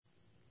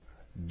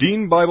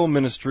Dean Bible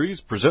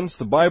Ministries presents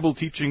the Bible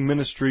teaching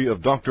ministry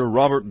of Dr.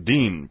 Robert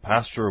Dean,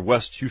 pastor of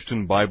West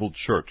Houston Bible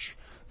Church.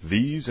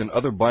 These and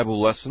other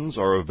Bible lessons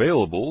are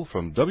available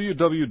from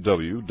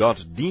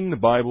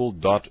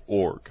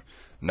www.deanbible.org.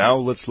 Now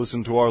let's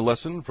listen to our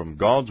lesson from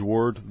God's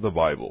Word, the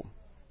Bible.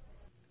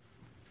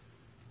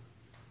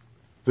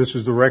 This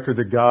is the record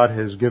that God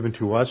has given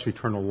to us,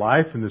 eternal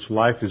life, and this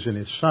life is in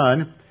His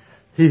Son.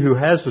 He who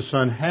has the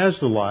Son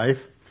has the life.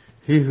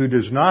 He who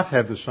does not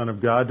have the Son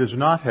of God does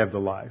not have the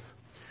life.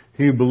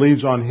 He who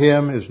believes on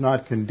Him is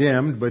not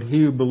condemned, but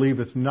he who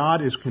believeth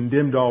not is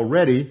condemned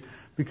already,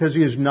 because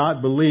he has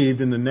not believed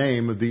in the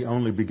name of the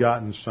only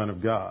begotten Son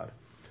of God.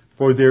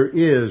 For there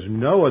is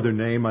no other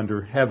name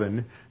under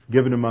heaven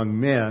given among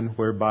men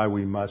whereby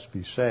we must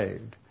be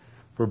saved.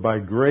 For by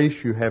grace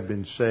you have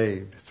been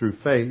saved, through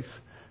faith,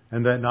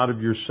 and that not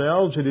of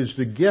yourselves, it is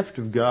the gift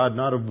of God,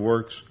 not of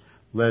works,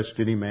 lest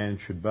any man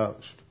should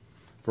boast.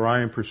 For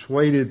I am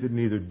persuaded that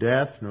neither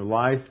death, nor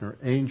life, nor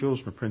angels,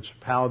 nor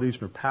principalities,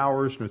 nor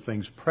powers, nor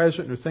things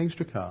present, nor things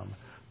to come,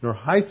 nor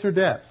height, nor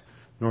depth,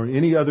 nor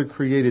any other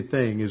created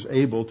thing is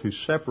able to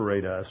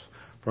separate us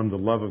from the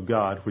love of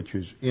God which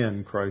is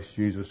in Christ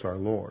Jesus our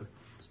Lord.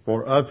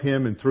 For of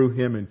Him, and through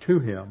Him, and to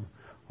Him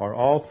are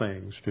all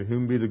things, to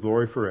whom be the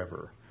glory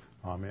forever.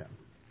 Amen.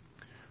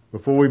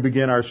 Before we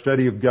begin our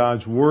study of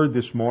God's Word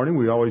this morning,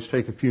 we always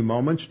take a few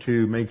moments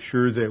to make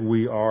sure that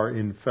we are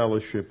in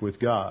fellowship with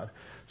God.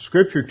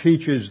 Scripture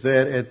teaches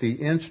that at the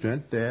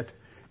instant that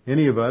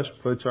any of us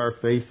puts our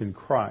faith in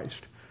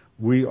Christ,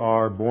 we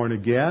are born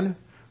again,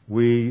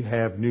 we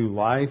have new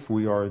life,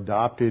 we are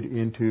adopted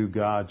into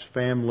God's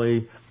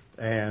family,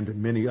 and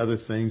many other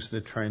things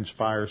that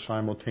transpire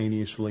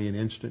simultaneously and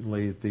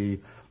instantly at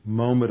the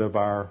moment of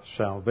our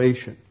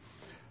salvation.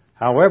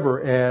 However,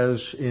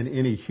 as in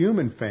any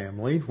human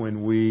family,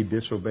 when we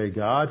disobey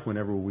God,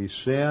 whenever we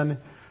sin,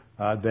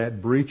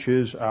 that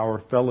breaches our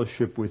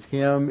fellowship with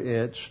Him.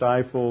 It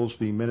stifles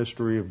the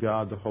ministry of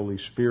God, the Holy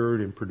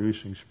Spirit, in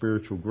producing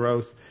spiritual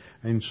growth.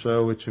 And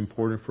so it's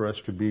important for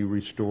us to be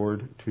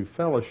restored to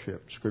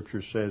fellowship.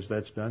 Scripture says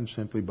that's done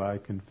simply by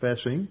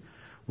confessing,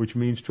 which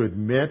means to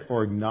admit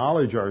or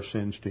acknowledge our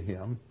sins to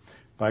Him.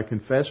 By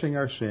confessing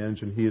our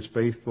sins, and He is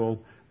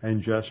faithful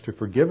and just to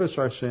forgive us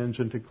our sins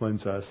and to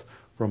cleanse us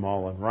from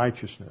all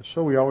unrighteousness.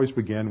 So we always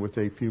begin with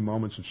a few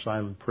moments of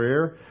silent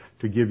prayer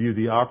to give you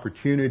the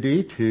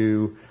opportunity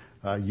to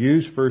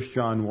use 1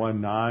 John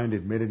 1:9,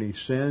 admit any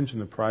sins in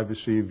the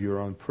privacy of your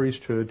own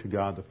priesthood to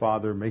God the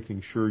Father,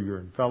 making sure you're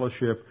in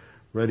fellowship,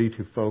 ready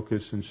to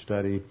focus and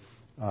study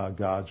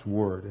God's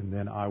Word. And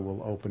then I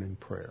will open in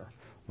prayer.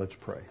 Let's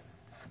pray.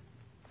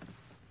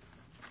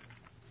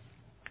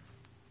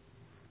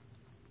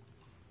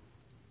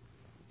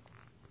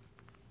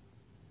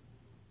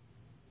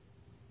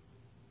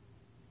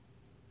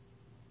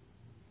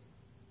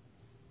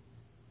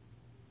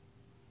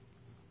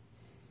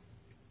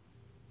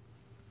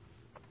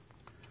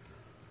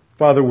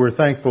 Father, we're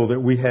thankful that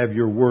we have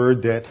your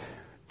word that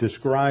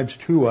describes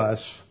to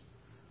us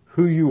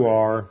who you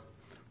are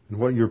and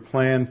what your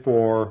plan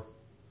for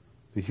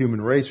the human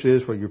race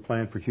is, what your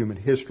plan for human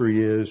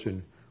history is,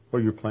 and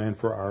what your plan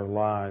for our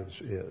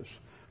lives is.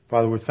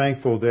 Father, we're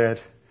thankful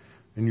that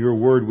in your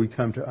word we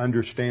come to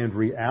understand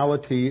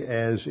reality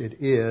as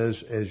it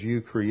is, as you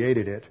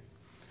created it,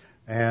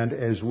 and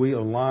as we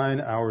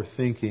align our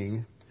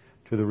thinking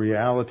to the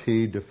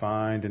reality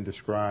defined and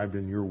described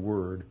in your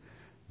word,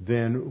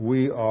 then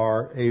we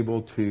are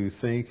able to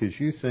think as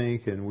you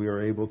think, and we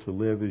are able to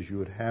live as you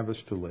would have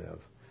us to live.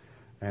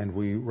 And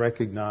we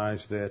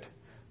recognize that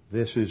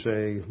this is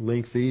a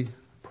lengthy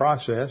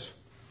process,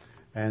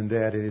 and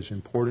that it is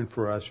important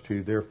for us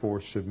to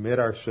therefore submit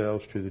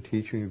ourselves to the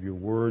teaching of your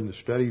word and the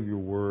study of your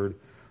word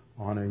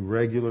on a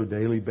regular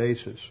daily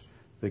basis,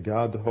 that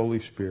God the Holy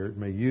Spirit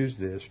may use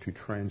this to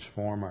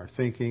transform our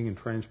thinking and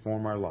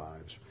transform our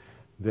lives,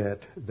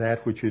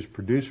 that which is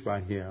produced by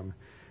Him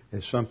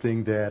is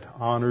something that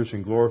honors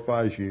and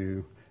glorifies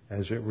you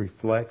as it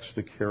reflects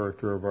the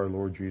character of our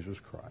Lord Jesus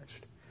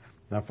Christ.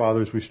 Now,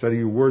 Father, as we study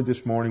your word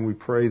this morning, we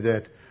pray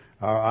that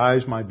our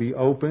eyes might be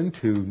open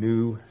to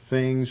new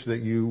things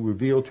that you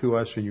reveal to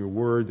us in your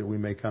word, that we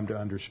may come to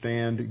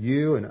understand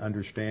you and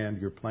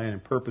understand your plan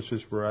and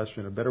purposes for us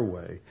in a better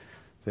way,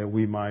 that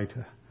we might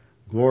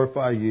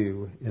glorify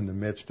you in the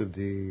midst of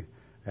the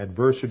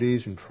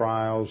adversities and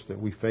trials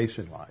that we face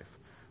in life.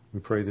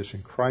 We pray this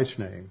in Christ's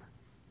name.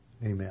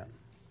 Amen.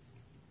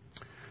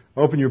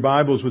 Open your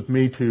Bibles with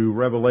me to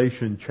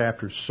Revelation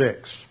chapter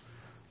 6.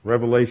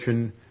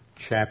 Revelation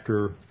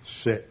chapter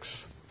 6.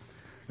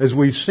 As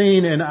we've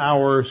seen in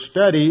our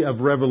study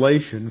of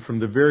Revelation from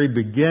the very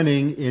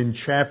beginning in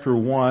chapter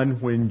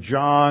 1, when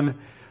John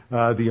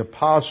the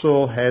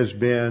apostle has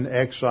been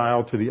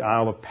exiled to the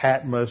Isle of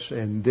Patmos,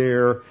 and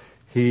there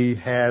he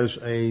has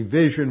a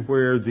vision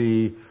where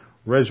the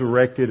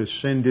resurrected,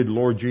 ascended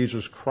Lord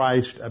Jesus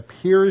Christ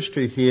appears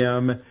to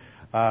him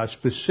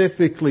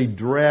specifically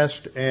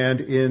dressed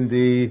and in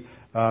the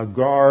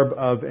garb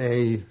of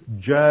a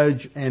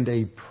judge and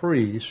a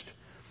priest.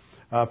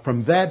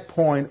 From that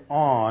point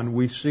on,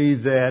 we see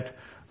that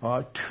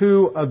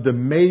two of the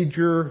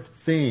major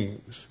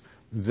themes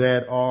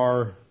that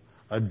are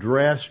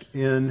addressed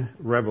in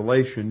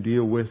Revelation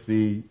deal with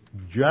the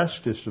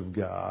justice of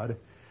God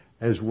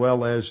as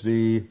well as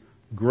the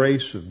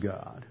grace of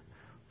God.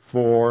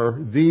 For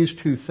these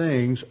two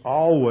things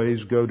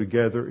always go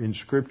together in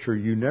Scripture.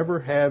 You never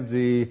have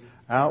the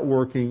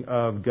outworking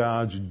of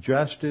God's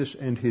justice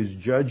and His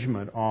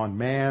judgment on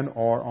man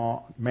or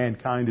on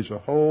mankind as a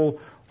whole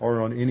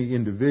or on any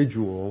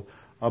individual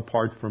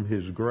apart from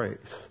His grace.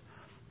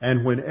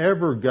 And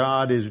whenever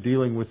God is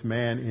dealing with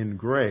man in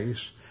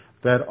grace,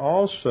 that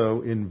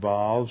also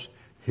involves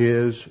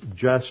His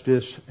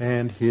justice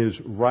and His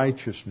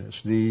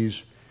righteousness.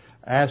 These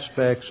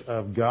aspects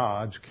of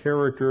God's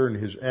character and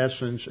His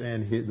essence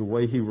and the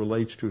way He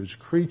relates to His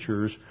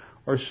creatures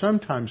are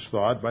sometimes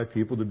thought by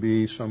people to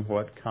be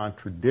somewhat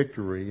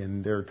contradictory,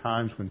 and there are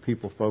times when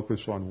people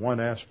focus on one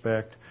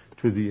aspect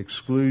to the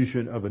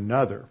exclusion of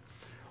another,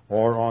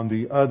 or on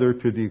the other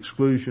to the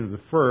exclusion of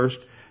the first,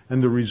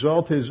 and the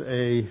result is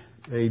a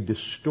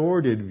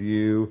distorted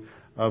view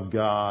of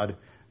God,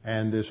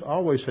 and this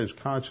always has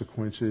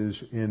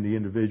consequences in the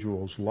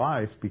individual's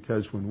life,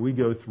 because when we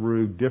go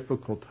through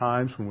difficult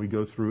times, when we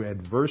go through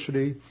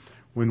adversity,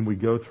 when we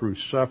go through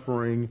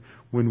suffering,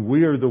 when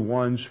we are the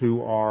ones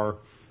who are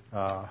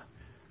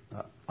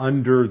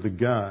under the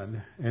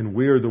gun, and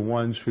we are the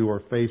ones who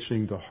are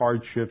facing the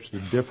hardships,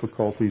 the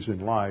difficulties in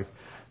life,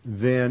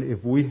 then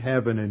if we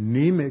have an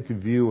anemic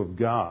view of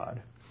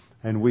God,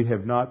 and we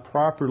have not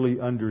properly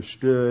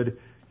understood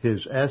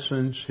His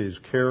essence, His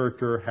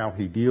character, how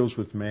He deals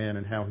with man,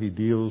 and how He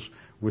deals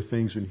with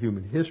things in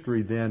human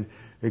history, then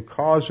it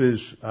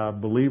causes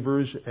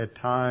believers at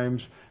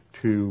times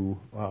to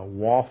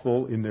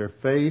waffle in their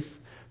faith,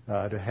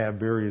 to have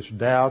various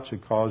doubts.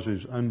 It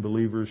causes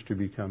unbelievers to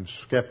become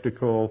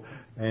skeptical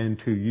and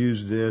to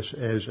use this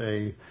as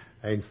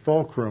a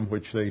fulcrum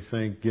which they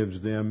think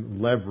gives them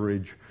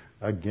leverage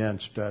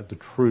against the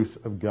truth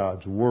of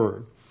God's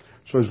Word.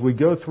 So as we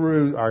go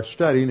through our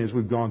study, and as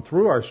we've gone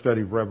through our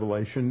study of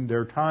Revelation, there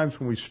are times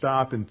when we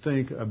stop and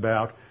think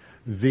about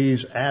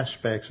these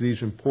aspects,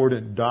 these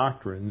important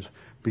doctrines,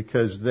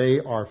 because they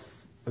are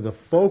the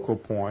focal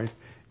point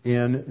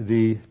in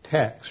the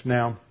text.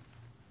 Now,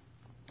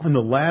 in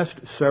the last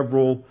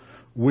several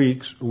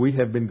weeks, we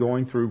have been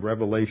going through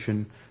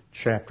Revelation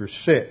chapter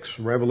 6.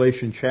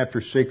 Revelation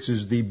chapter 6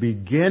 is the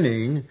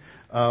beginning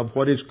of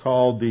what is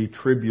called the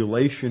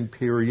tribulation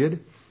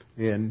period,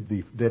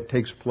 that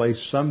takes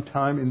place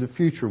sometime in the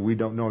future. We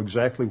don't know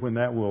exactly when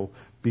that will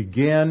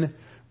begin,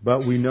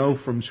 but we know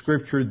from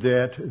Scripture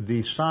that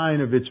the sign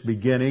of its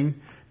beginning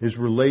is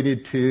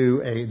related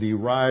to the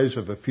rise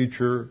of a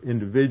future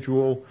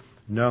individual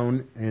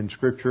known in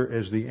Scripture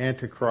as the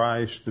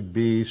Antichrist, the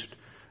beast.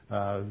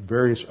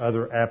 Various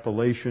other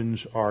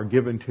appellations are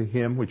given to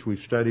him, which we've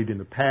studied in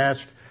the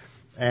past.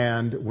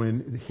 And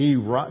when he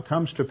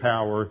comes to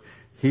power,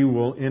 he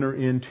will enter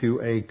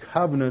into a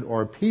covenant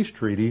or a peace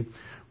treaty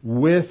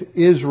with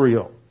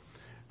Israel.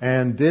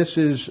 And this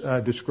is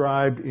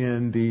described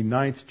in the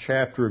 9th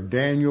chapter of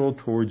Daniel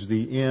towards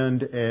the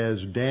end,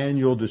 as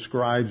Daniel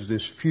describes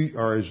this,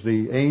 or as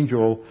the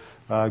angel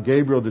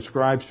Gabriel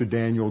describes to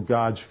Daniel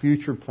God's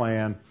future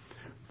plan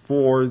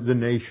for the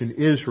nation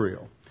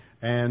Israel.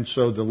 And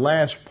so the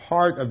last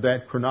part of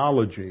that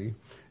chronology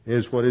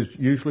is what is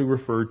usually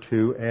referred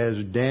to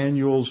as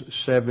Daniel's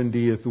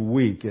 70th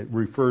week. It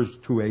refers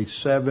to a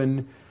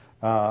seven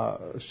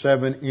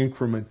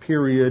increment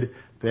period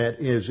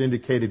that is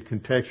indicated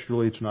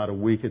contextually. It's not a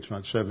week, it's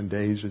not 7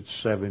 days, it's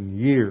 7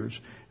 years.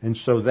 And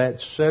so that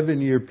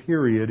 7-year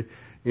period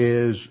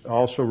is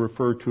also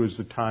referred to as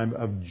the time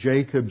of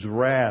Jacob's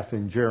wrath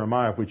in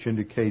Jeremiah, which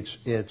indicates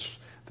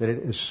that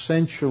it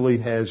essentially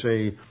has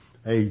a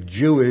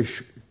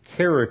Jewish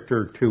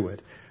character to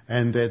it,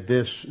 and that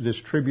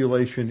this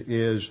tribulation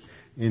is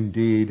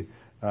indeed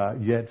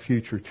yet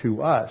future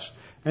to us.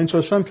 And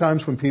so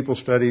sometimes when people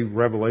study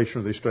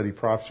Revelation or they study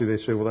prophecy, they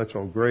say, well, that's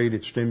all great,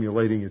 it's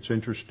stimulating, it's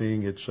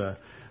interesting, it's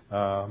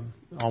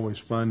always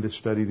fun to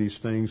study these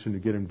things and to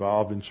get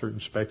involved in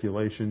certain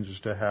speculations as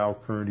to how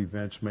current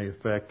events may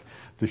affect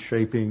the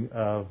shaping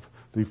of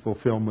the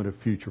fulfillment of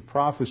future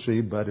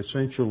prophecy. But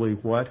essentially,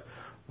 what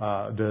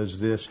does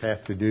this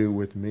have to do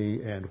with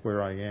me and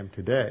where I am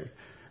today?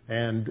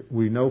 And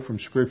we know from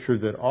Scripture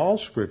that all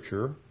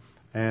Scripture,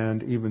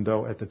 and even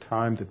though at the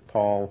time that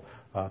Paul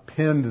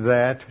penned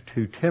that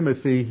to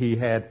Timothy, he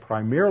had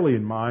primarily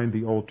in mind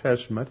the Old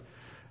Testament,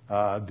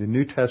 the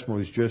New Testament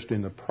was just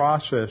in the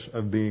process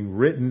of being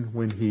written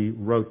when he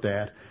wrote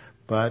that.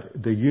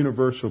 But the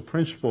universal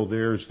principle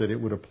there is that it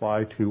would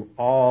apply to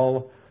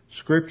all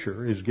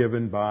Scripture, is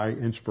given by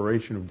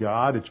inspiration of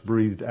God, it's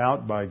breathed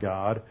out by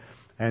God,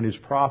 and is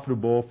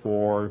profitable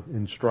for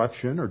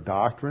instruction or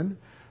doctrine,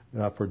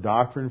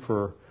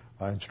 for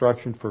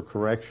instruction, for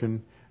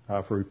correction,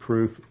 for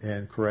reproof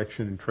and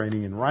correction and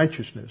training in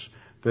righteousness,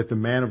 that the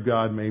man of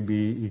God may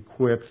be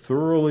equipped,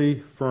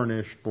 thoroughly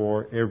furnished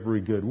for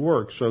every good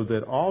work, so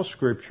that all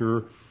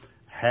Scripture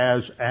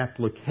has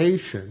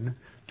application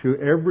to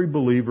every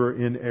believer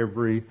in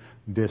every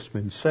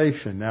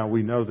dispensation. Now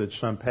we know that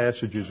some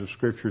passages of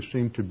Scripture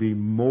seem to be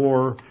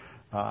more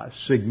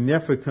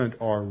significant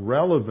or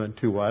relevant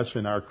to us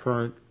in our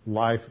current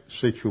life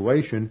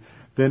situation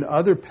than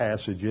other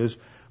passages,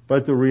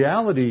 but the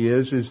reality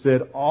is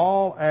that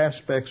all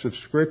aspects of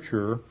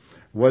Scripture,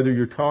 whether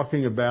you're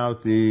talking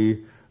about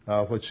the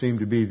what seem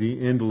to be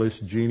the endless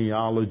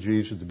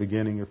genealogies at the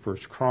beginning of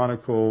First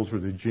Chronicles or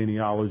the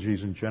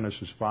genealogies in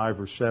Genesis 5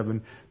 or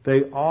 7,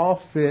 they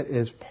all fit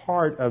as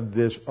part of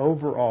this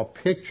overall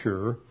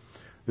picture,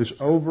 this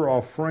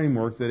overall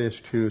framework that is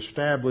to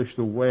establish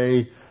the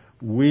way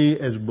we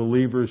as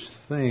believers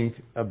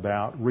think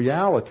about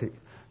reality.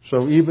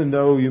 So even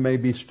though you may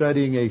be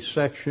studying a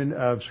section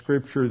of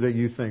Scripture that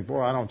you think,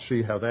 boy, I don't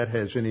see how that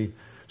has any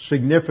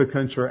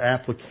significance or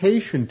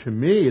application to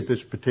me at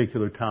this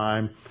particular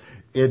time,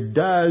 it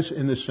does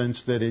in the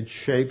sense that it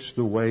shapes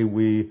the way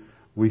we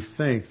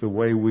think, the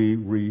way we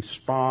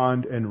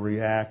respond and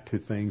react to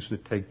things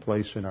that take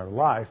place in our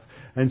life.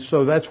 And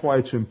so that's why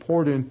it's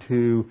important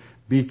to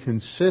be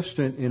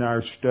consistent in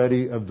our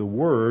study of the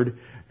Word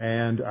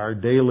and our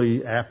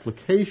daily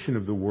application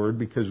of the Word,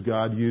 because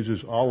God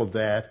uses all of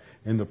that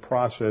in the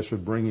process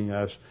of bringing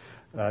us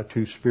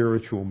to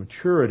spiritual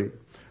maturity.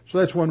 So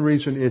that's one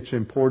reason it's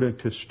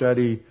important to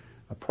study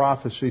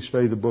prophecy,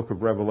 study the book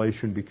of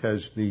Revelation,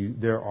 because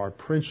there are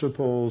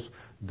principles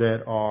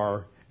that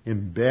are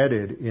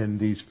embedded in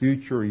these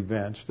future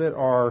events that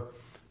are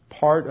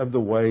part of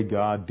the way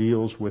God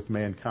deals with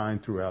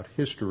mankind throughout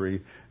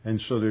history. And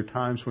so there are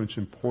times when it's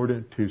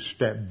important to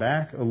step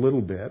back a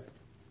little bit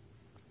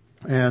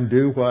and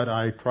do what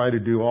I try to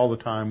do all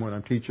the time when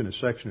I'm teaching a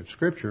section of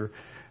Scripture,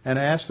 and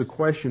ask the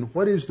question,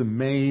 what is the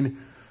main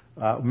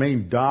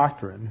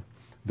doctrine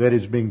that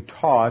is being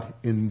taught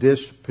in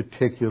this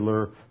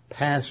particular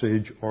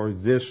passage or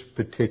this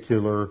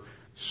particular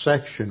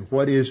section?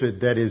 What is it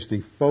that is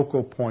the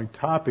focal point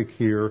topic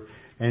here?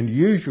 And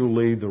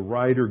usually the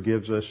writer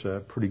gives us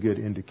a pretty good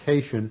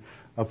indication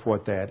of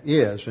what that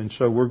is. And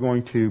so we're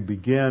going to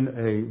begin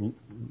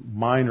a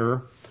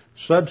minor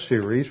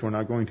sub-series. We're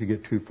not going to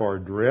get too far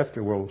adrift.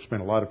 We'll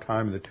spend a lot of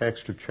time in the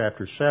text of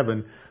chapter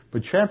 7.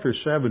 But chapter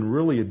 7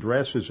 really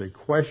addresses a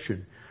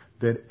question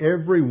that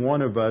every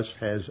one of us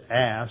has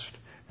asked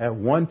at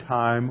one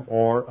time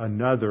or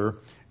another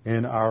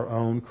in our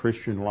own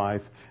Christian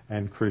life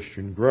and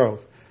Christian growth.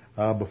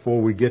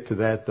 Before we get to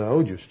that,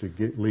 though, just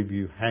to leave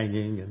you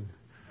hanging and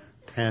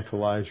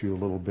tantalize you a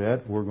little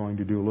bit, we're going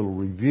to do a little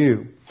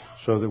review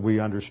so that we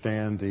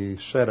understand the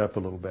setup a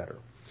little better.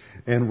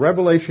 In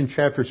Revelation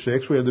chapter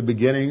 6, we have the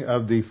beginning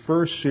of the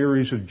first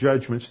series of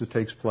judgments that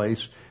takes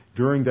place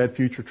during that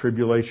future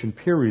tribulation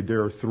period.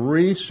 There are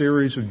 3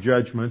 series of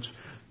judgments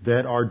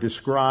that are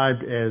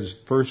described as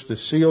first the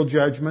seal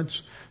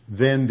judgments,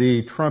 then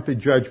the trumpet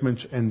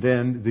judgments, and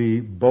then the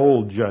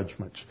bowl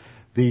judgments.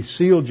 The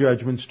seal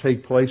judgments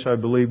take place, I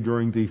believe,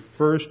 during the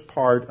first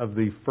part of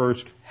the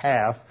first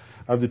half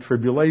of the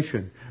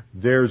tribulation.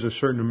 There's a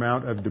certain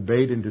amount of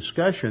debate and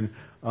discussion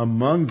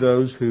among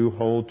those who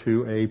hold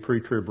to a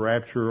pre-trib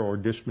rapture or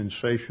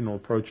dispensational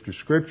approach to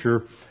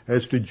Scripture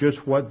as to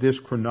just what this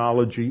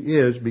chronology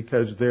is,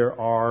 because there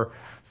are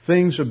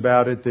things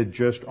about it that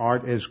just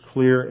aren't as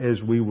clear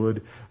as we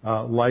would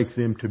like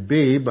them to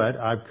be. But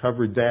I've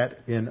covered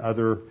that in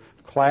other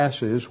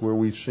classes where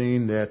we've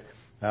seen that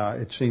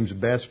it seems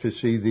best to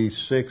see these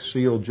 6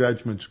 seal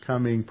judgments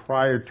coming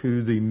prior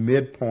to the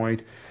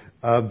midpoint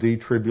of the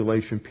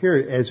tribulation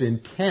period, as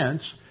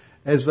intense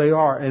as they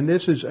are. And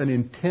this is an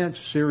intense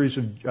series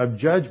of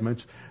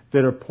judgments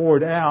that are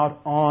poured out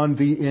on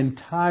the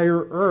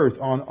entire earth,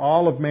 on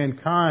all of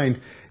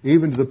mankind,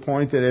 even to the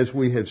point that, as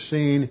we have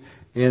seen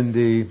in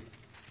the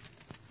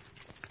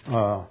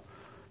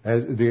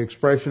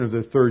expression of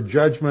the third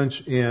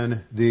judgments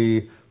in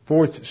the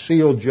 4th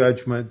seal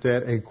judgment,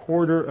 that a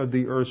quarter of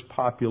the earth's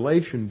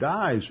population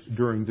dies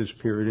during this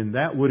period, and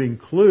that would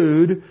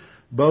include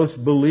both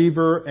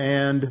believer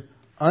and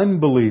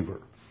unbeliever.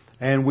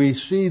 And we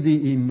see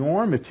the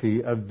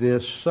enormity of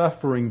this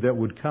suffering that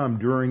would come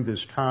during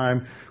this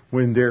time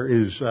when there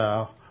is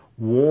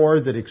war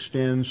that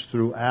extends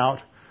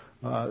throughout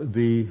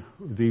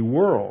the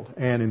world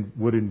and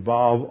would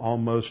involve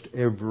almost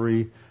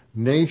every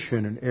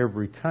nation and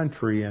every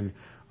country. And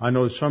I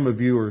know some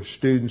of you are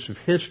students of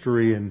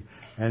history,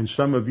 and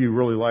some of you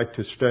really like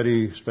to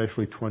study,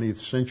 especially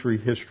 20th century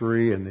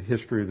history and the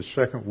history of the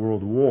Second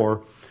World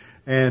War.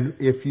 And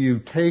if you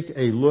take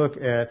a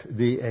look at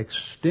the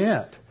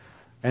extent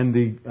and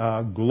the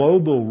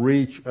global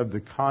reach of the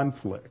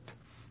conflict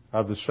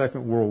of the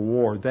Second World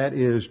War, that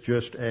is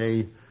just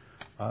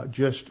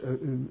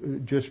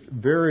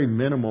very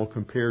minimal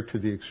compared to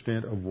the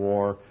extent of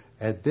war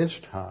at this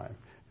time.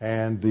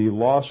 And the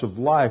loss of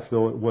life,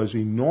 though it was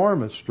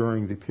enormous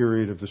during the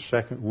period of the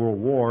Second World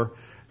War,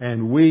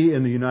 and we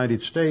in the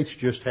United States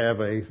just have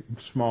a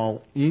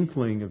small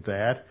inkling of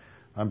that.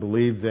 I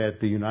believe that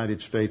the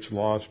United States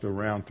lost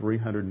around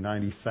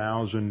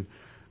 390,000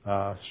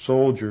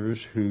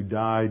 soldiers who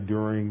died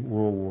during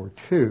World War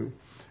II,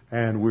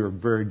 and we're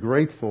very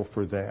grateful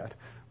for that.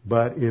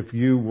 But if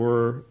you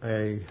were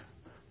a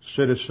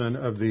citizen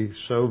of the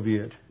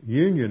Soviet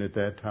Union at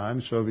that time.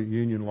 The Soviet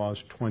Union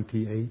lost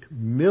 28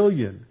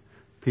 million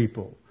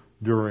people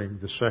during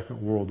the Second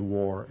World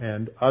War,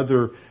 and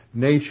other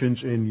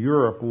nations in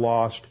Europe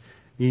lost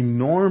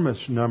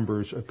enormous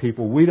numbers of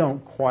people. We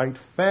don't quite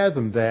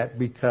fathom that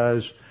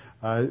because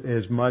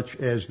as much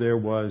as there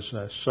was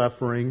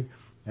suffering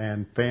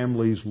and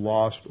families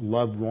lost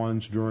loved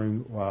ones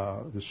during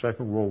the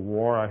Second World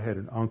War. I had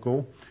an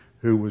uncle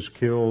who was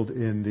killed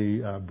in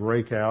the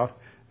breakout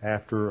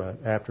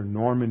after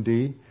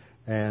Normandy,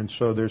 and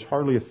so there's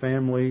hardly a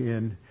family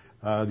in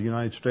the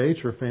United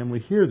States or a family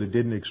here that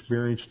didn't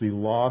experience the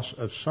loss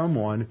of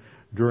someone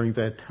during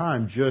that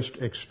time. Just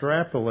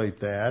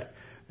extrapolate that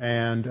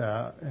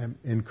and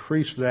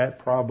increase that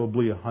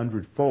probably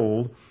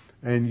 100-fold,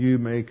 and you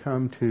may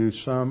come to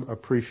some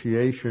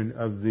appreciation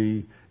of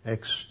the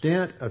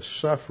extent of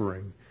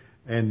suffering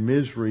and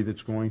misery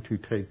that's going to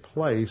take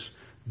place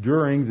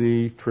during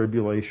the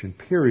tribulation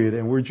period.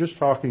 And we're just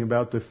talking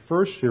about the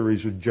first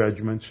series of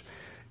judgments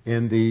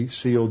in the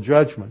seal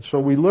judgment. So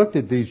we looked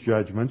at these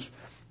judgments,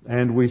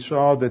 and we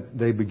saw that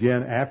they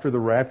begin after the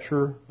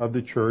rapture of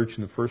the church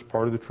in the first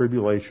part of the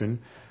tribulation.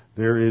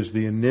 There is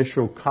the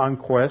initial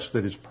conquest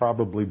that is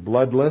probably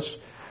bloodless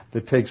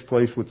that takes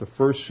place with the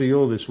first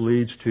seal. This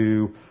leads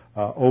to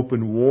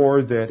open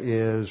war that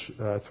is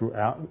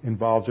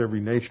involves every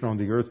nation on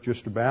the earth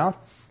just about.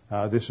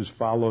 This is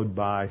followed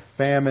by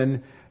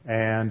famine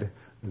and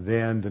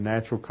then the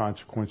natural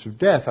consequence of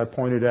death. I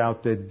pointed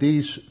out that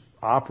these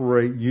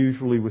operate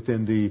usually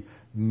within the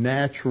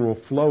natural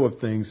flow of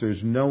things.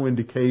 There's no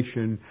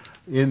indication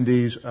in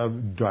these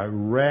of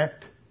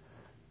direct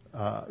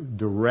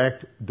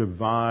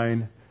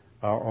divine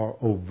or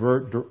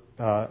overt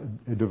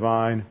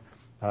divine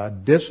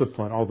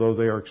discipline, although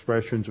they are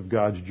expressions of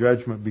God's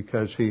judgment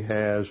because He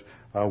has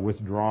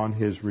withdrawn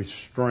His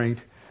restraint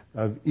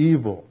of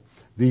evil.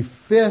 The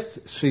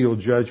fifth seal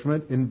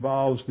judgment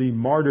involves the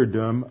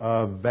martyrdom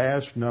of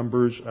vast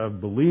numbers of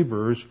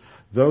believers,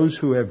 those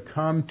who have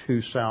come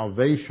to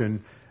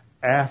salvation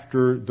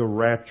after the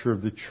rapture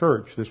of the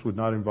church. This would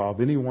not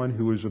involve anyone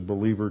who is a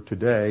believer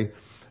today.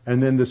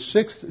 And then the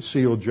sixth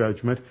seal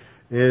judgment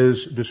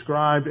is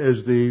described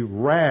as the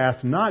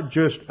wrath, not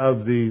just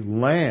of the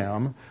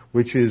Lamb,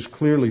 which is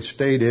clearly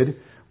stated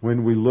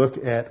when we look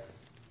at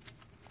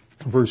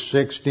verse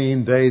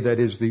 16, they, that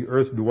is the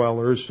earth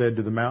dwellers, said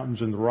to the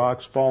mountains and the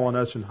rocks, fall on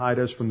us and hide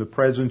us from the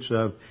presence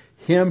of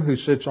Him who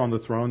sits on the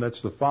throne,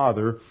 that's the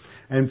Father,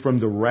 and from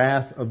the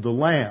wrath of the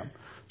Lamb.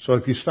 So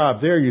if you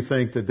stop there, you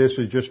think that this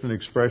is just an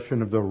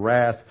expression of the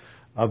wrath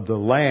of the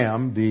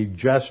Lamb, the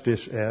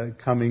justice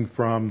coming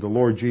from the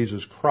Lord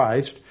Jesus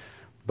Christ.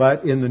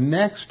 But in the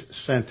next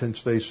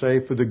sentence they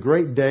say, for the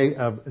great day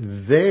of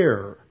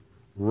their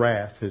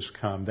wrath has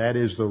come. That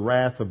is the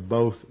wrath of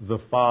both the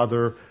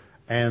Father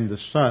and the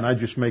Son. I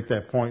just make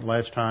that point.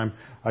 Last time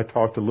I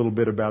talked a little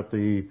bit about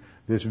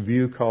this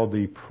view called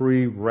the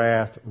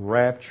pre-wrath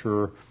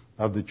rapture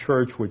of the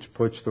church, which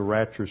puts the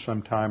rapture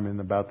sometime in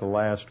about the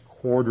last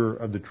quarter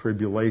of the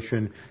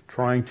tribulation,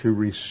 trying to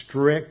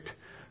restrict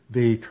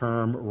the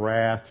term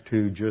wrath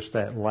to just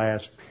that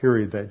last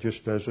period. That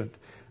just doesn't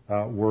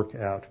work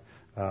out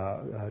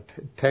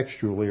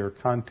textually or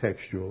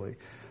contextually.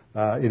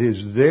 It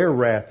is their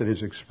wrath that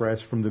is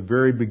expressed from the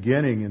very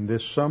beginning, and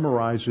this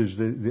summarizes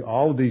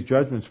all of these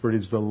judgments, for it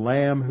is the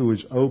Lamb who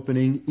is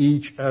opening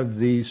each of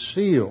these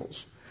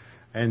seals.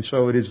 And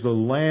so it is the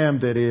Lamb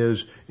that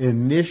is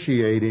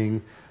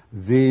initiating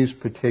these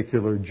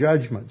particular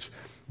judgments.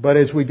 But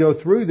as we go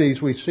through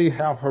these, we see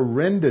how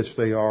horrendous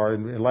they are.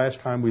 And last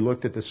time we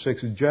looked at the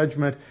sixth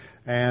judgment,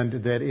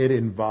 and that it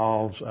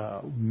involves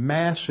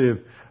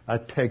massive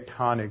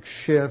tectonic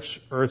shifts,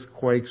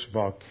 earthquakes,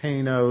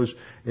 volcanoes.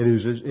 It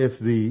is as if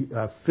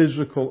the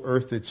physical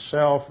earth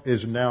itself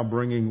is now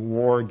bringing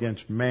war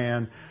against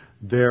man.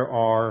 There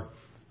are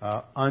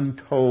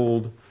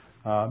untold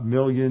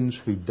millions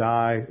who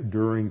die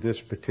during this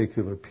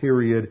particular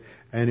period,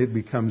 and it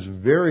becomes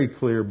very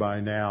clear by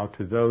now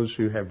to those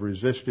who have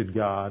resisted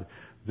God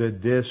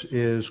that this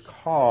is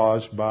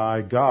caused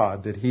by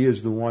God, that He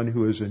is the one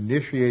who is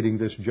initiating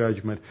this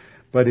judgment,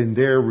 but in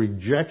their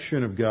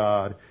rejection of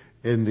God,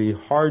 in the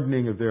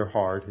hardening of their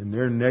heart, in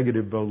their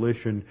negative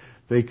volition,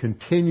 they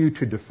continue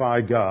to defy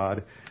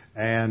God,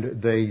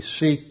 and they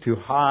seek to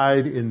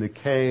hide in the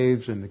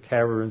caves and the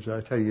caverns.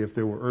 I tell you, if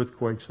there were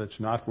earthquakes, that's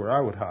not where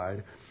I would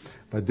hide,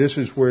 but this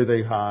is where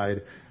they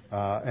hide,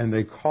 and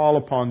they call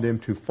upon them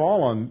to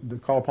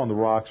call upon the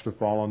rocks to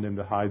fall on them,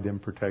 to hide them,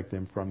 protect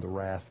them from the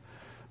wrath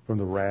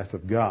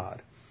of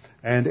God.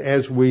 And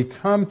as we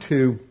come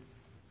to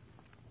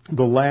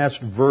the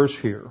last verse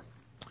here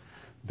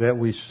that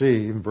we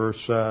see in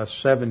verse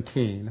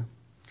 17,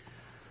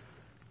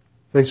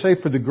 they say,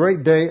 for the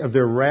great day of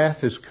their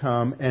wrath has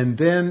come, and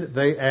then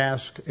they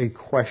ask a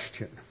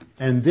question.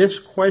 And this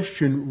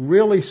question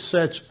really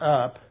sets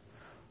up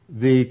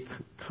the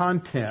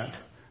content,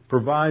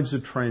 provides a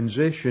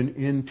transition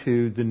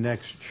into the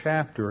next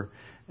chapter.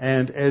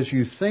 And as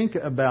you think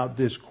about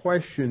this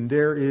question,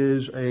 there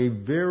is a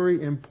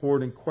very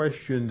important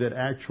question that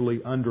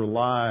actually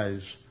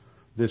underlies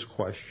this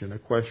question, a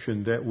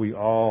question that we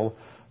all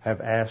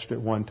have asked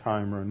at one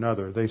time or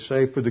another. They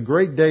say, "For the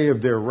great day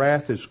of their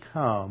wrath is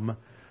come,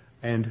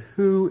 and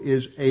who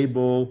is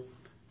able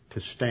to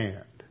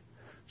stand?"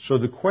 So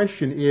the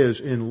question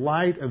is, in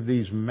light of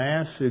these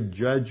massive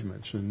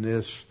judgments and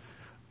this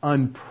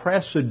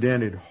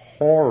unprecedented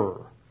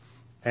horror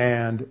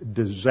and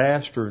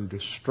disaster and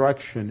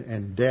destruction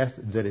and death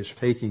that is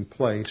taking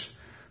place,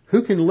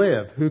 who can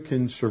live? Who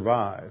can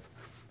survive?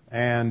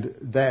 And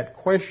that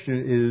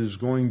question is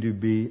going to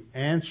be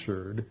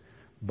answered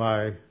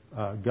by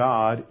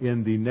God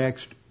in the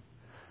next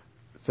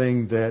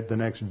the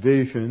next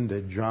vision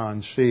that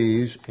John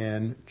sees,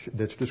 and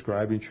that's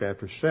described in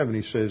chapter 7.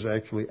 He says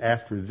actually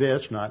after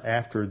this, not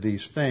after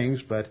these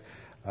things, but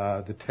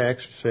the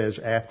text says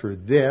after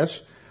this,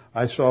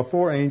 I saw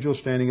 4 angels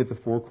standing at the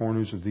 4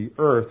 corners of the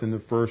earth. And the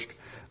first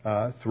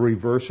 3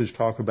 verses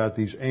talk about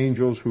these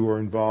angels who are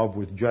involved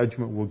with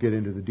judgment. We'll get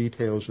into the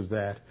details of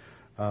that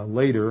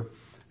later.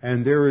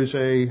 And there is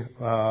a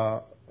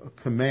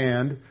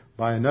command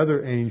by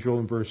another angel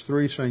in verse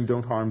 3 saying,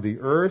 "Don't harm the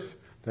earth."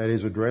 That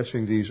is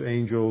addressing these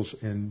angels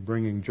and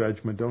bringing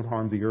judgment. Don't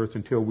harm the earth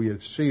until we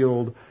have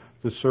sealed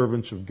the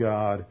servants of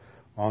God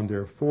on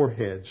their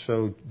foreheads.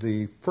 So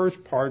the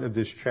first part of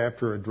this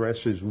chapter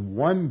addresses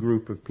one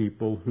group of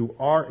people who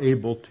are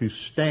able to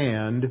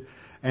stand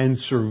and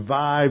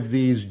survive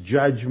these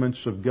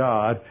judgments of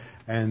God,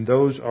 and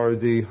those are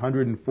the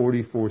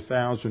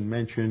 144,000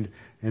 mentioned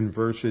in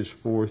verses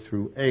 4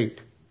 through 8.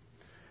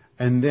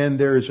 And then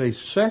there is a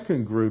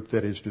second group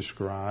that is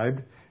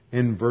described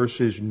in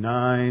verses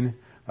 9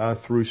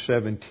 through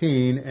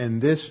 17,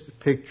 and this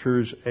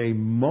pictures a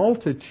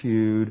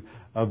multitude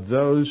of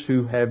those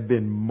who have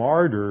been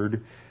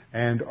martyred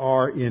and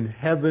are in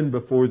heaven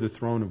before the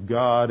throne of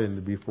God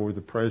and before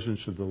the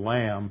presence of the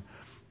Lamb.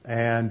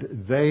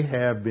 And they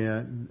have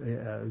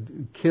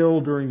been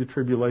killed during the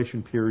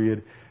tribulation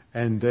period,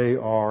 and they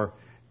are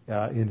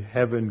in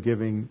heaven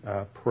giving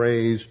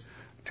praise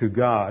to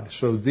God.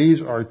 So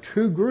these are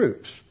 2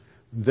 groups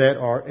that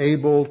are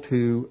able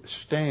to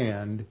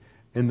stand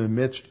in the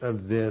midst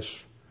of this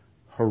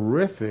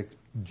horrific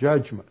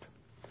judgment.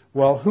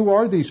 Well, who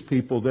are these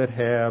people that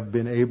have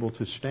been able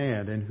to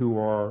stand and who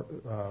are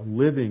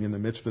living in the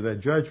midst of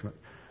that judgment?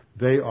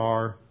 They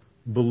are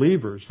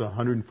believers, the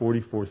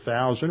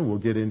 144,000. We'll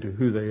get into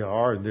who they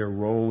are and their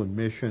role and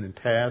mission and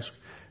task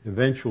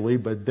eventually,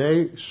 but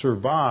they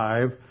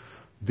survive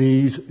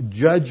these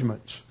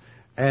judgments.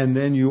 And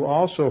then you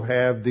also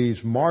have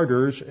these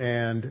martyrs,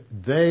 and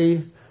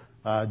they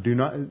do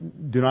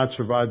not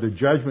survive the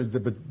judgment,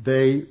 but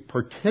they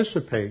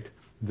participate.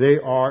 They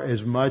are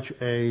as much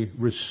a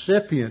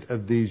recipient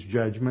of these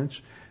judgments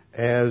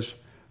as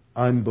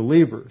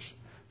unbelievers.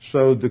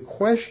 So the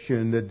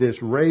question that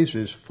this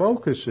raises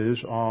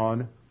focuses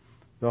on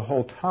the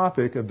whole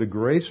topic of the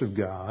grace of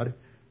God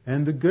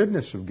and the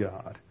goodness of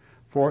God.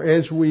 For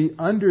as we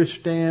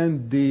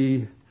understand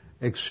the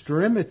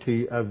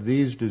extremity of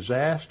these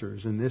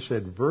disasters and this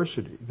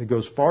adversity that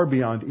goes far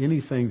beyond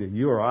anything that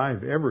you or I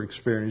have ever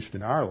experienced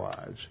in our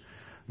lives,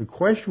 the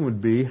question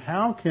would be,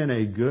 how can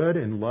a good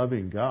and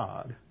loving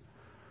God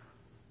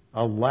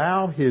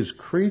allow His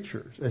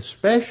creatures,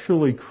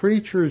 especially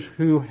creatures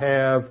who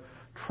have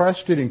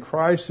trusted in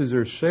Christ as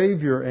their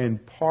Savior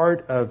and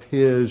part of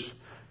His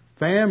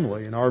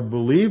family and are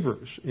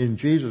believers in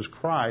Jesus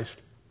Christ,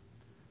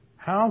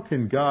 how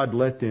can God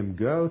let them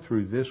go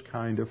through this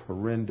kind of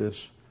horrendous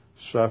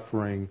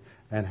suffering,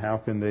 and how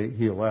can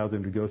He allow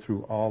them to go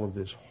through all of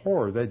this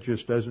horror? That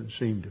just doesn't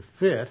seem to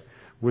fit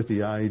with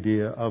the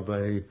idea of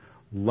a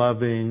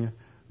loving,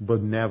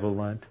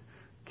 benevolent,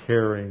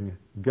 caring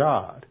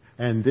God.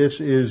 And this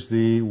is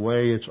the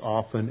way it's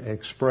often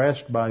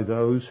expressed by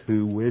those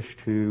who wish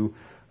to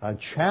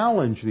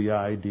challenge the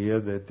idea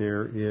that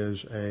there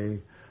is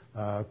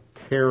a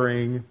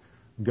caring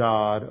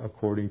God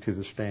according to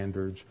the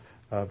standards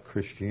of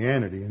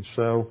Christianity. And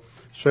so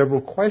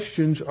several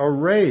questions are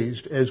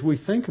raised as we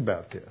think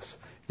about this.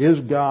 Is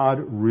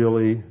God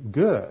really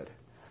good?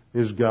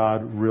 Is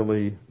God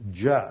really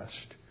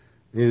just?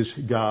 Is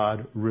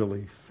God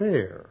really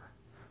fair?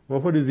 Well,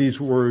 what do these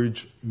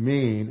words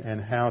mean, and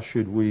how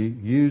should we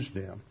use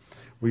them?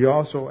 We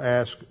also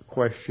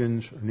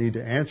need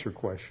to answer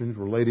questions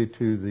related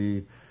to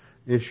the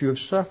issue of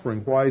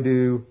suffering. Why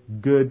do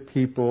good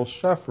people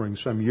suffering?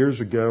 Some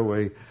years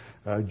ago,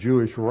 a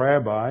Jewish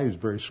rabbi who's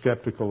very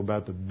skeptical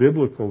about the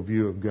biblical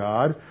view of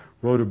God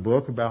wrote a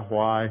book about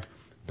why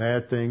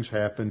bad things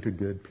happen to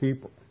good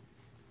people.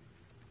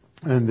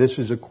 And this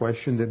is a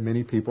question that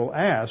many people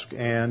ask,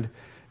 and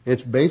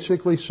it's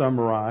basically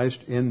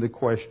summarized in the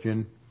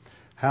question,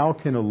 how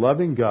can a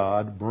loving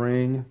God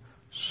bring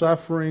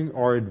suffering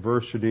or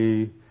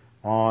adversity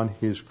on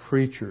His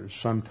creatures?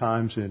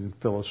 Sometimes in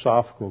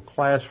philosophical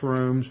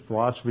classrooms,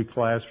 philosophy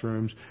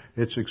classrooms,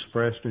 it's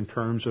expressed in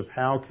terms of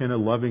how can a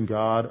loving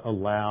God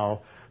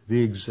allow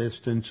the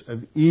existence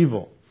of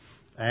evil?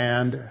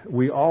 And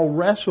we all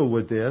wrestle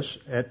with this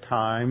at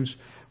times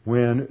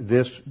when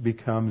this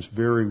becomes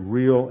very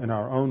real in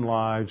our own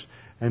lives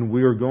and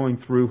we are going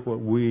through what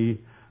we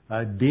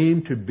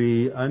deem to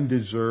be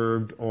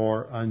undeserved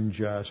or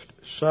unjust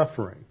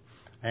suffering.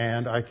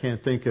 And I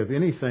can't think of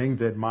anything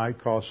that might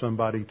cause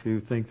somebody to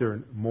think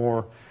they're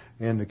more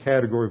in the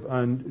category of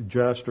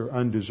unjust or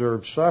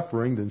undeserved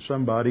suffering than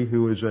somebody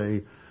who is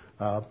a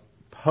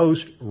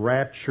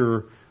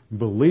post-rapture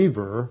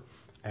believer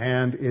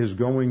and is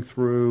going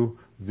through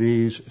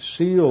these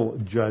seal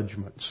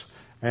judgments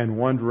and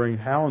wondering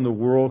how in the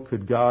world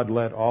could God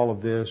let all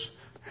of this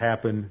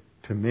happen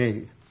to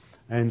me?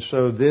 And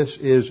so this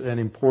is an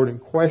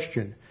important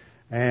question.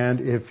 And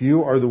if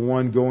you are the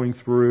one going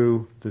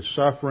through the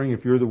suffering,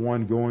 if you're the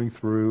one going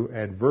through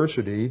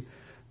adversity,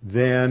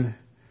 then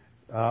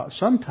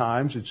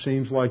sometimes it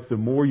seems like the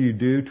more you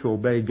do to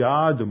obey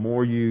God, the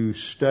more you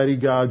study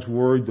God's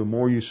Word, the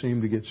more you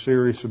seem to get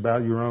serious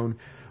about your own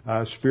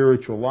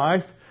spiritual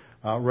life,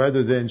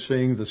 rather than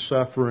seeing the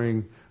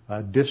suffering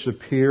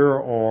disappear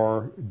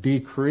or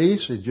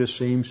decrease. It just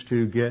seems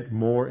to get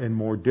more and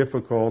more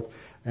difficult.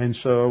 And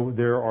so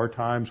there are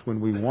times when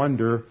we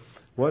wonder,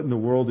 what in the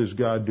world is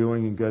God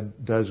doing, and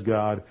does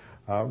God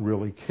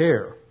really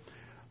care?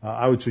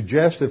 I would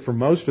suggest that for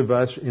most of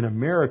us in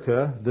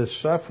America, the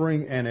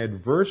suffering and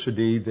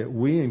adversity that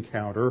we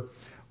encounter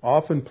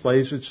often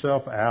plays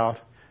itself out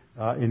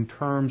in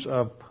terms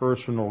of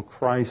personal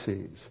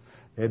crises.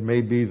 It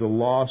may be the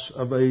loss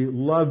of a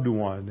loved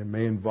one. It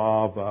may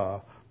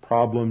involve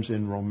problems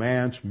in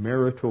romance,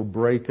 marital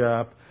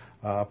breakup,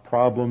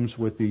 problems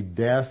with the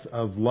death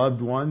of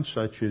loved ones,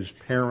 such as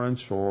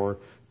parents or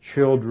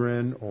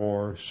children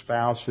or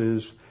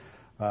spouses.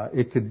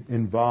 It could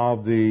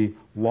involve the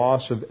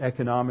loss of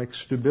economic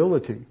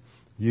stability.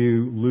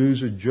 You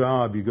lose a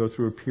job. You go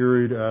through a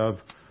period of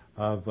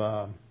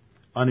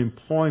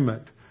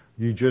unemployment.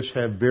 You just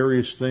have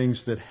various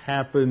things that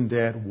happen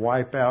that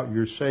wipe out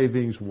your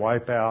savings,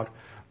 wipe out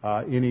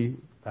any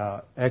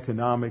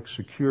economic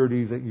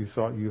security that you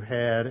thought you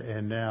had,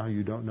 and now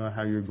you don't know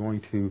how you're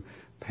going to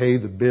pay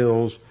the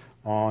bills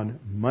on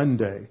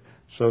Monday.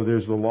 So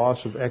there's the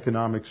loss of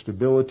economic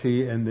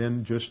stability and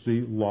then just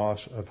the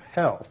loss of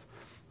health.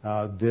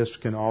 This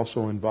can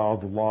also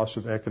involve the loss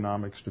of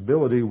economic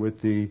stability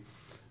with the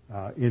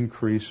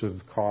increase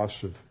of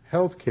costs of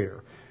health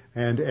care.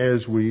 And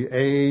as we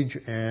age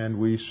and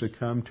we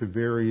succumb to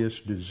various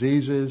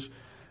diseases,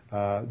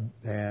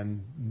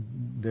 and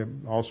there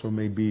also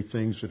may be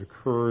things that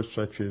occur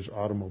such as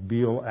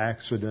automobile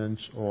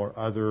accidents or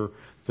other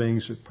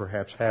things that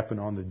perhaps happen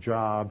on the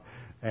job,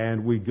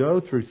 and we go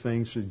through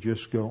things that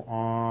just go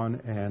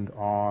on and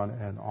on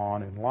and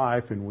on in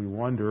life, and we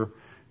wonder,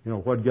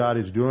 what God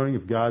is doing,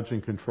 if God's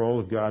in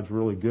control, if God's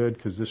really good,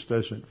 because this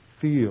doesn't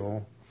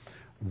feel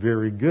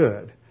very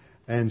good.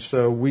 And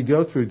so we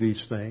go through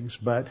these things,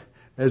 but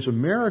as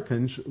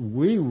Americans,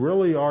 we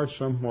really are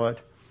somewhat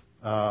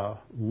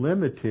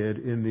limited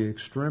in the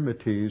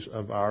extremities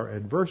of our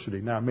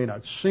adversity. Now, it may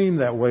not seem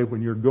that way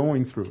when you're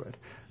going through it,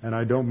 and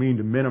I don't mean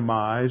to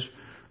minimize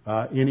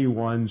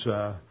anyone's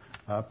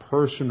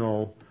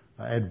personal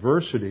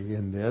adversity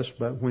in this,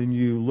 but when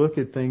you look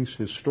at things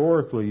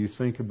historically, you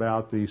think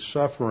about the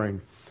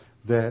suffering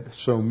that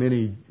so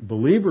many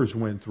believers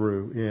went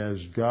through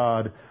as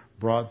God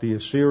brought the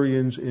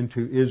Assyrians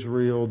into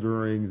Israel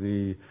during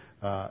the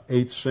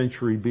 8th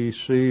century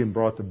BC and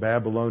brought the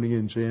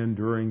Babylonians in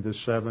during the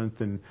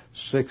 7th and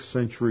 6th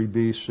century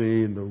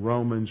BC and the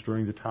Romans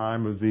during the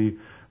time of the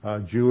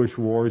Jewish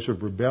wars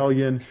of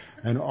rebellion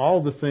and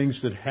all the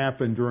things that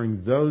happened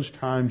during those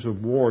times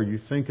of war. You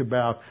think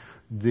about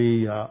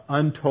the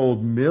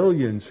untold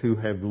millions who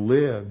have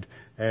lived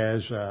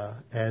as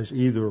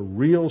either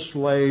real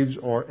slaves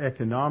or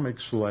economic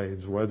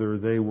slaves, whether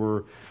they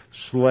were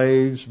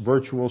slaves,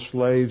 virtual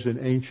slaves in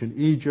ancient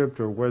Egypt,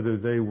 or whether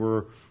they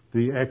were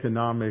the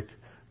economic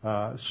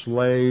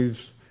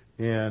slaves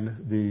in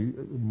the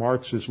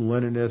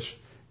Marxist-Leninist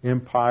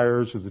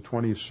empires of the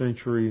 20th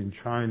century in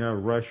China,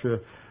 Russia.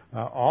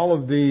 All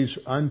of these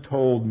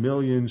untold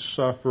millions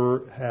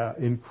suffer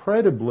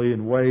incredibly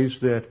in ways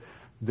that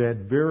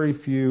very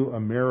few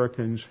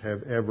Americans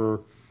have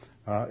ever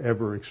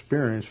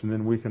experienced. And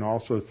then we can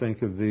also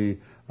think of the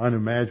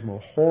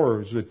unimaginable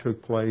horrors that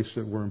took place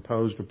that were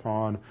imposed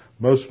upon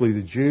mostly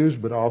the Jews,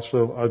 but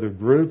also other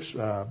groups.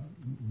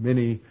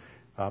 Many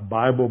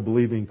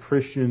Bible-believing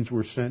Christians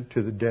were sent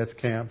to the death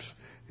camps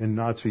in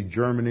Nazi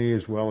Germany,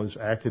 as well as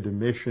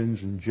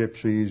academicians and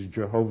gypsies,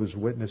 Jehovah's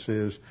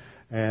Witnesses,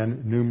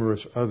 and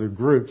numerous other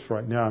groups.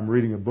 Right now I'm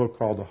reading a book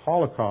called The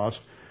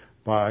Holocaust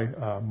by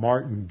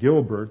Martin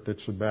Gilbert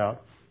that's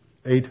about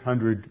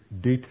 800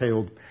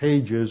 detailed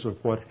pages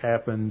of what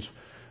happened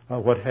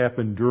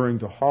during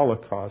the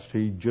Holocaust.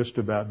 He just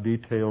about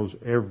details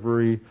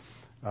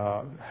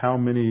how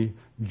many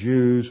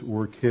Jews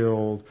were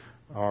killed,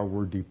 or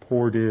were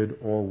deported,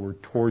 or were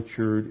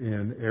tortured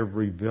in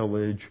every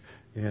village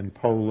in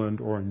Poland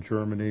or in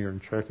Germany or in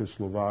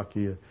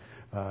Czechoslovakia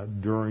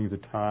during the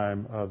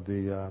time of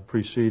the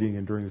preceding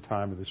and during the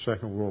time of the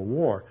Second World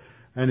War.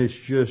 And it's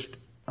just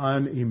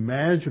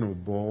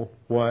unimaginable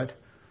what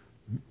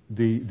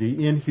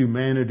the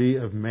inhumanity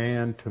of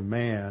man to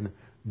man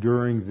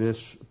during this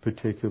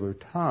particular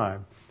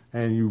time.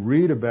 And you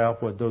read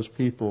about what those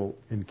people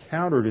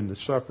encountered in the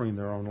suffering in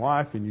their own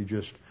life, and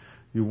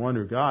you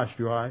wonder, gosh,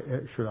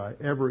 should I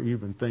ever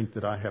even think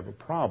that I have a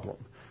problem?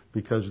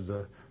 Because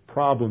the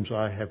problems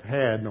I have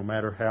had, no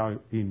matter how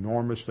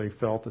enormous they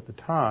felt at the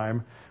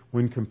time,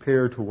 when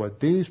compared to what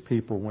these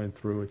people went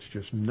through, it's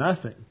just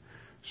nothing.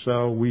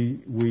 So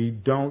we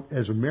don't,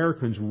 as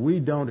Americans, we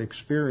don't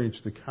experience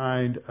the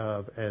kind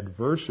of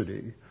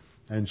adversity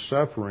and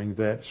suffering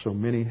that so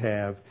many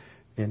have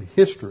in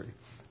history.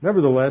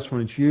 Nevertheless,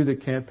 when it's you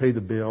that can't pay the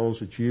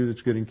bills, it's you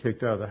that's getting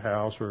kicked out of the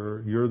house,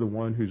 or you're the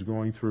one who's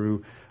going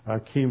through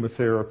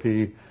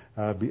chemotherapy,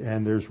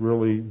 and there's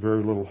really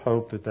very little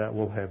hope that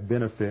will have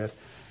benefit,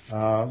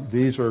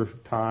 these are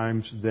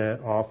times that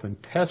often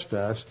test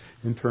us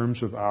in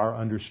terms of our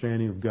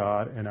understanding of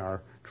God and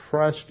our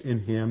trust in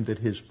Him that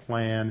His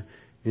plan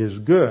is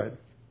good.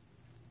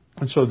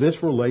 And so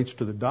this relates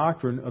to the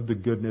doctrine of the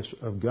goodness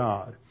of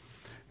God.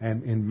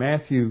 And in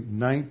Matthew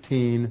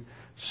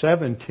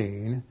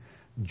 19:17,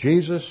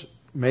 Jesus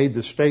made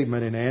the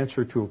statement in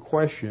answer to a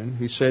question.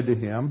 He said to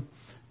him,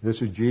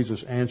 this is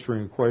Jesus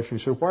answering a question,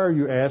 he said, "Why are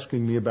you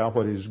asking me about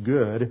what is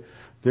good?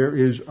 There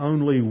is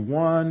only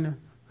one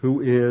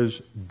who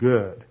is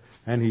good."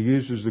 And he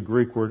uses the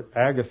Greek word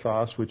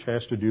agathos, which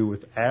has to do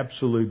with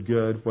absolute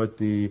good, what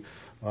the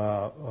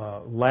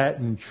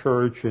Latin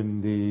church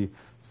and the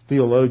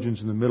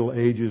theologians in the Middle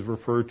Ages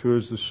refer to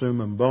as the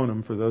summum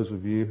bonum, for those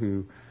of you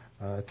who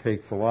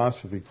take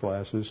philosophy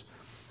classes.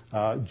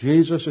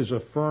 Jesus is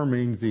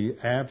affirming the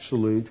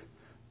absolute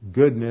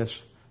goodness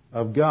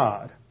of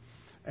God.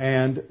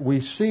 And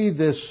we see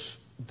this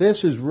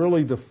is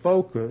really the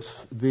focus,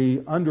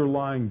 the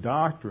underlying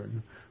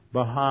doctrine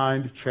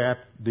behind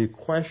the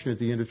question at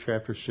the end of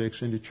chapter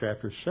 6 into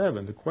chapter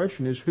 7. The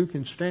question is, who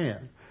can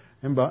stand?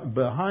 And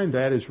behind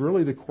that is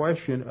really the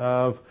question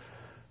of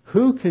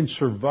who can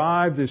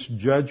survive this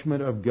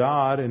judgment of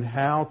God, and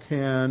how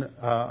can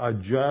a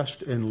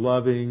just and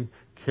loving,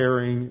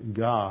 caring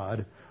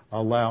God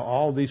allow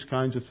all these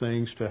kinds of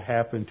things to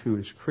happen to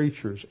His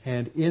creatures.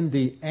 And in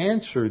the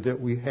answer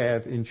that we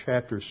have in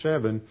chapter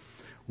 7,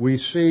 we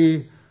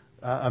see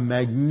a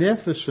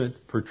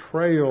magnificent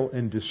portrayal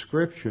and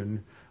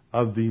description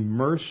of the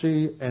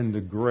mercy and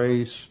the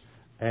grace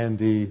and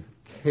the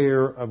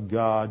care of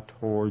God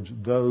towards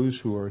those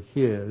who are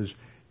His,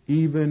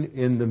 even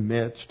in the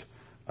midst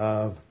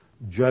of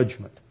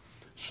judgment.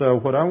 So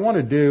what I want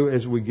to do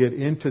as we get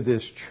into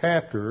this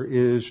chapter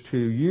is to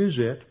use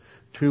it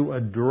to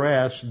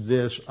address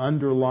this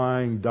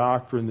underlying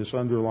doctrine, this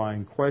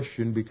underlying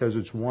question, because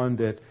it's one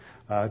that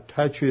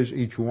touches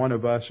each one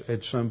of us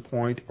at some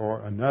point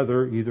or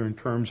another, either in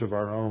terms of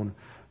our own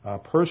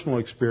personal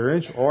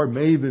experience, or it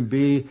may even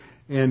be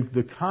in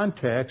the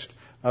context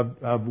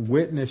of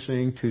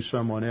witnessing to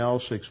someone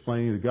else,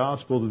 explaining the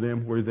gospel to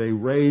them, where they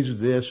raise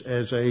this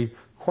as a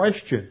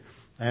question.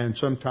 And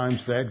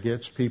sometimes that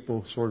gets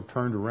people sort of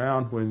turned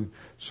around when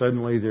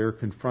suddenly they're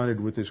confronted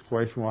with this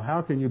question, well,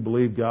 how can you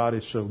believe God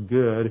is so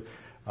good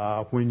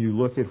when you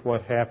look at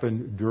what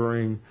happened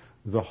during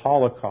the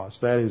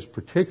Holocaust? That is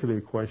particularly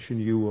a question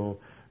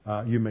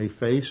you may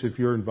face if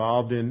you're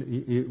involved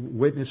in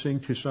witnessing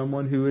to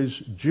someone who is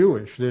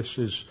Jewish. This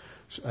is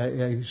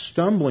a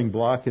stumbling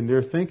block in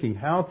their thinking.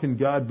 How can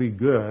God be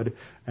good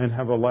and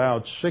have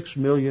allowed 6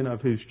 million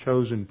of His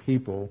chosen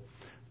people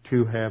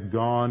to have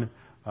gone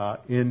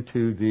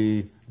into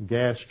the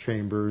gas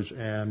chambers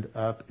and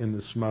up in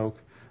the smoke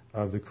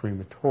of the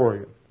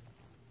crematorium?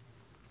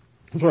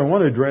 So I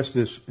want to address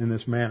this in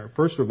this manner.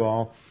 First of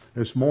all,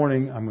 this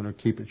morning, I'm going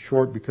to keep it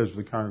short because of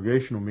the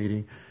congregational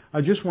meeting.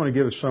 I just want to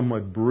give a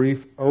somewhat brief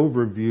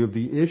overview of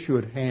the issue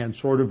at hand,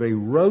 sort of a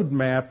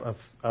roadmap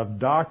of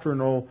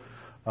doctrinal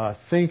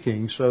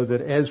thinking, so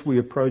that as we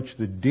approach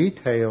the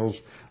details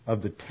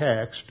of the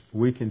text,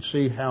 we can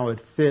see how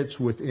it fits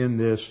within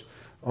this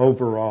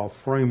overall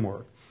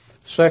framework.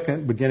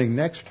 Second, beginning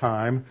next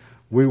time,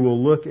 we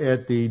will look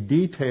at the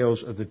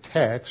details of the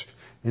text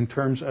in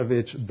terms of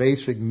its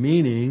basic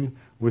meaning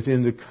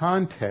within the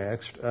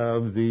context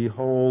of the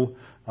whole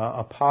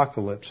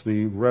apocalypse,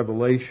 the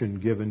revelation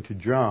given to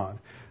John.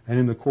 And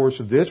in the course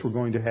of this, we're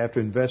going to have to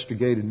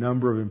investigate a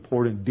number of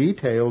important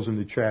details in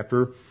the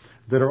chapter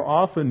that are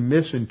often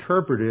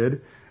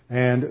misinterpreted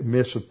and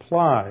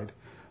misapplied.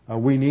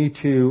 We need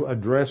to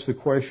address the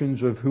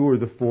questions of who are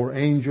the four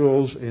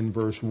angels in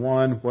verse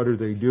 1. What are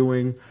they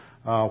doing?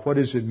 What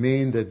does it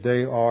mean that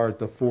they are at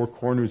the four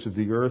corners of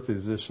the earth?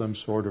 Is this some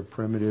sort of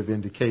primitive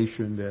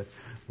indication that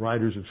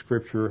writers of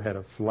Scripture had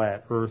a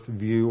flat earth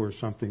view or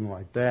something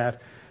like that?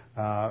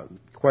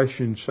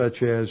 Questions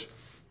such as,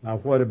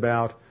 what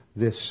about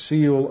this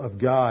seal of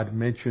God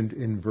mentioned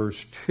in verse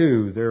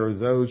 2? There are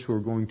those who are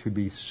going to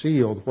be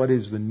sealed. What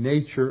is the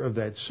nature of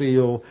that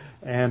seal,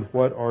 and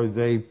what are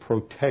they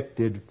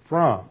protected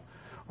from?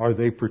 Are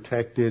they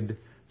protected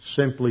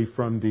simply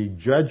from the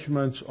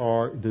judgments,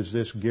 or does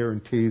this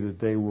guarantee that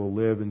they will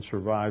live and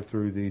survive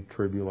through the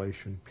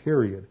tribulation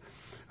period?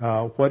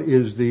 What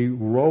is the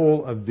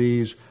role of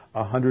these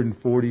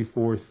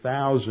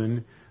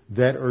 144,000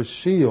 that are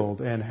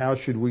sealed, and how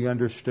should we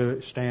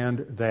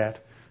understand that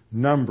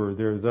number?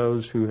 There are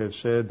those who have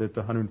said that the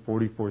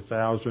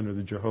 144,000 are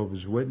the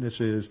Jehovah's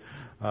Witnesses.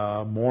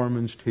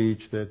 Mormons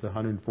teach that the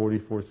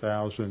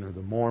 144,000 are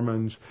the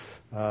Mormons.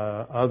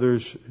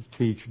 Others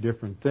teach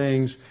different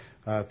things.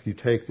 If you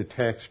take the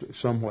text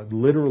somewhat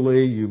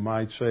literally, you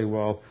might say,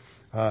 well,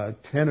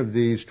 10 of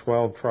these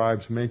 12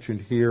 tribes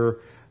mentioned here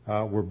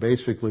were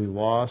basically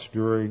lost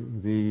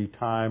during the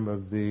time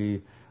of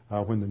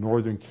when the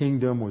northern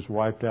kingdom was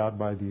wiped out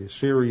by the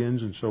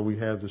Assyrians, and so we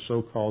have the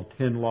so-called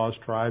 10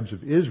 lost tribes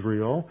of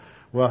Israel.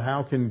 Well,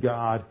 how can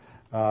God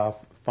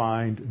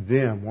find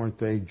them? Weren't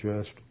they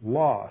just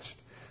lost?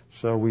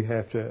 So we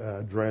have to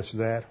address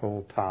that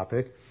whole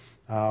topic.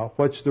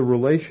 What's the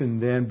relation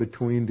then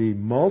between the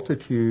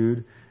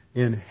multitude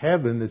in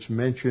heaven that's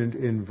mentioned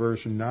in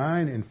verse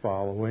 9 and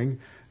following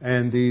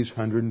and these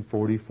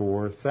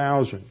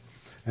 144,000?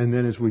 And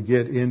then as we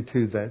get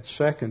into that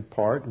second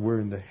part, we're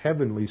in the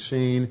heavenly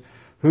scene.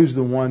 Who's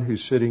the one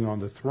who's sitting on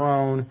the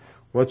throne?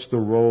 What's the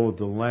role of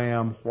the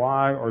Lamb?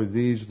 Why are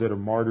these that are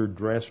martyred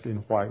dressed in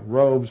white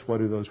robes?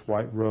 What do those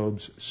white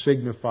robes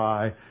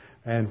signify?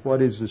 And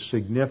what is the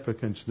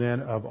significance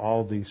then of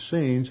all these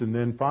scenes? And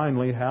then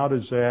finally, how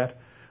does that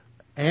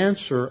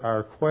answer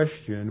our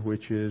question,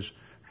 which is,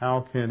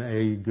 how can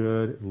a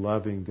good,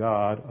 loving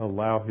God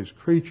allow His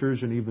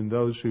creatures and even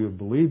those who have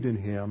believed in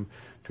Him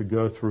to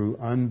go through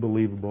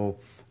unbelievable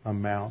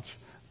amounts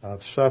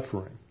of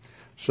suffering?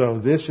 So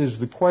this is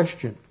the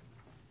question.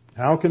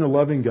 How can a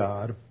loving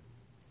God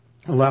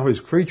allow His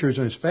creatures,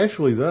 and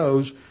especially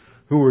those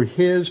who are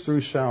His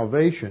through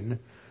salvation,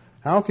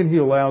 how can He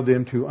allow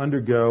them to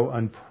undergo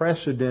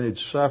unprecedented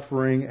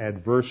suffering,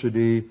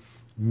 adversity,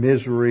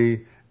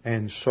 misery,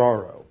 and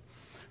sorrow?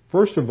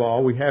 First of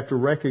all, we have to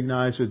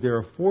recognize that there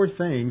are four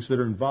things that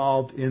are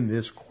involved in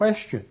this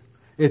question.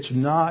 It's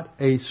not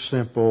a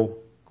simple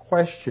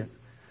question.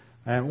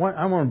 And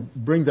I want to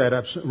bring that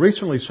up.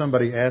 Recently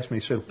somebody asked me,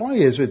 said, why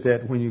is it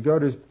that when you go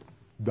to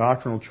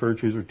doctrinal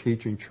churches or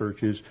teaching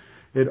churches,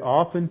 it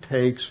often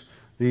takes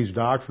these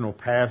doctrinal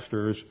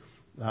pastors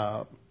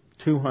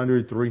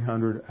 200,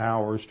 300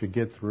 hours to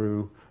get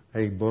through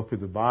a book of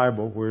the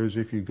Bible, whereas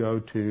if you go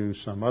to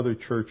some other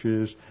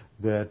churches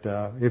that,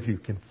 if you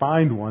can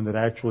find one that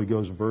actually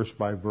goes verse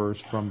by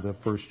verse from the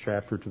first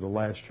chapter to the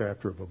last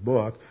chapter of a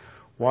book,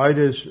 why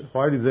do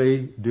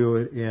they do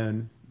it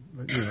in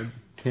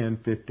 10,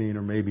 15,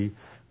 or maybe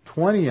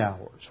 20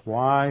 hours?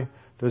 Why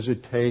does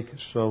it take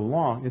so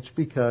long? It's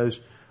because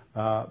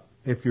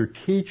if you're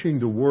teaching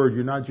the Word,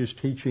 you're not just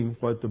teaching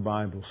what the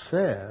Bible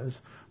says,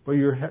 but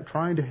you're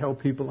trying to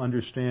help people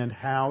understand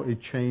how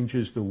it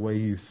changes the way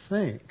you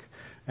think.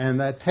 And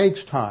that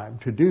takes time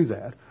to do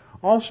that.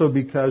 Also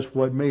because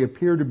what may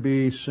appear to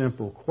be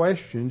simple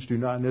questions do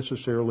not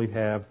necessarily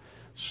have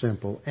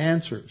simple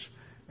answers.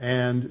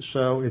 And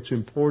so it's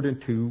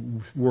important to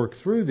work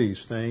through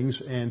these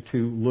things and to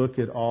look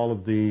at all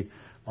of the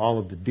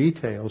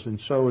details.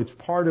 And so it's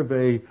part of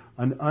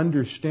an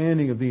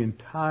understanding of the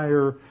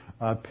entire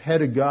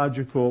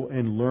pedagogical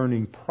and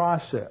learning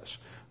process.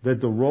 That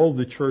the role of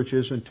the church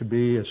isn't to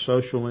be a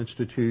social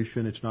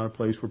institution. It's not a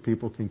place where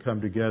people can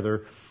come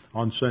together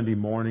on Sunday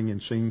morning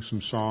and sing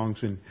some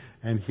songs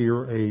and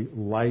hear a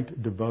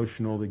light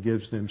devotional that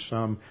gives them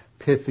some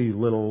pithy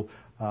little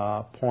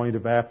point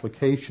of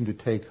application to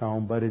take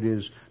home, but it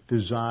is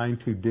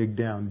designed to dig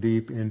down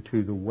deep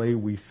into the way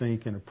we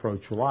think and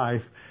approach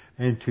life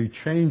and to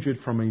change it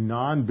from a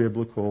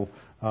non-biblical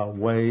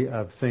way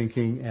of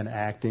thinking and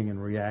acting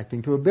and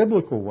reacting to a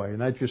biblical way.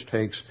 And that just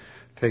takes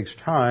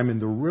time.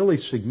 And the really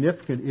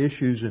significant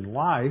issues in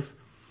life,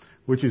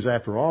 which is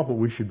after all what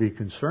we should be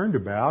concerned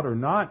about, are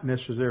not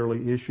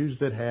necessarily issues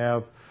that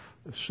have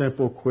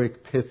simple,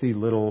 quick, pithy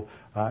little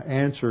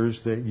answers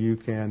that you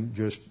can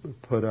just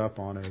put up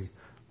on a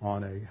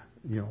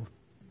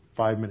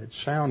 5-minute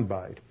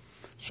soundbite.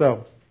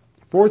 So,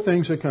 four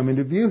things that come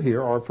into view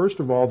here are, first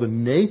of all, the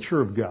nature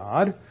of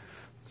God.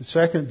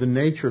 Second, the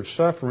nature of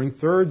suffering.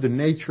 Third, the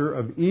nature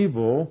of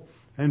evil.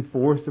 And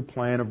fourth, the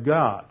plan of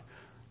God.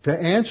 To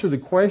answer the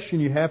question,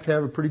 you have to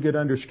have a pretty good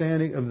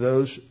understanding of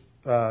those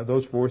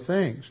four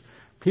things.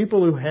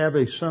 People who have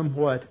a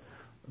somewhat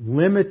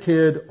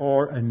limited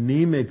or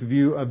anemic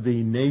view of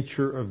the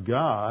nature of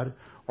God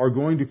are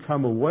going to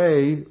come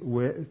away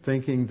with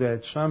thinking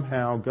that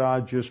somehow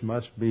God just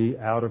must be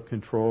out of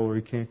control, or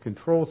He can't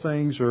control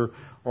things, or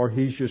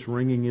He's just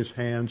wringing His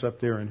hands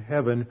up there in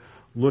heaven,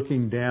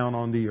 looking down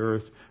on the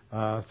earth,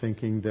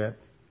 thinking that,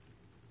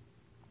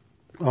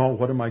 oh,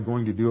 what am I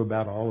going to do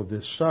about all of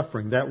this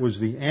suffering? That was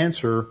the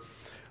answer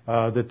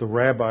that the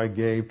rabbi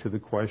gave to the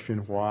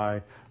question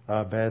why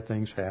bad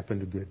things happen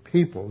to good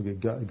people.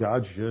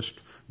 God's just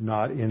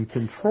not in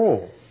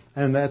control.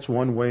 And that's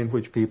one way in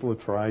which people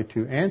have tried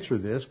to answer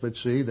this, but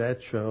see,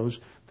 that shows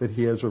that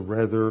he has a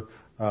rather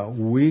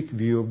weak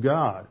view of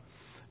God.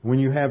 When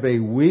you have a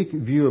weak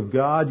view of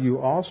God, you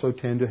also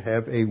tend to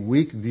have a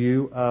weak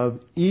view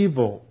of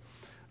evil.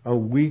 a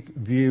weak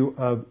view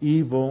of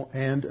evil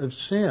and of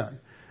sin.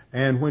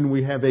 And when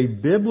we have a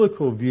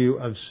biblical view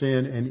of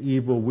sin and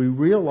evil, we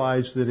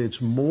realize that it's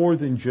more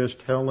than just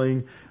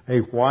telling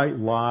a white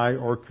lie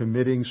or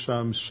committing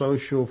some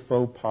social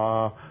faux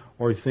pas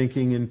or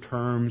thinking in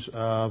terms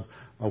of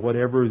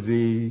whatever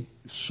the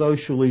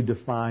socially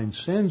defined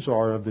sins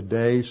are of the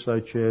day,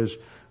 such as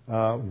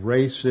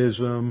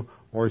racism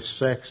or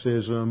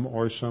sexism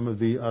or some of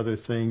the other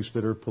things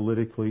that are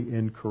politically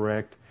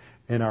incorrect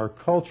in our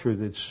culture.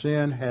 That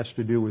sin has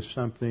to do with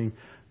something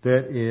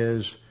that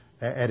is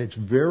at its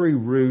very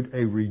root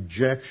a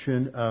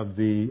rejection of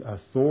the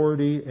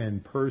authority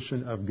and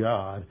person of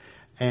God.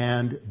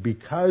 And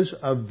because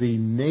of the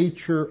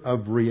nature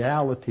of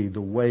reality,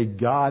 the way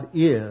God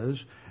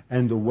is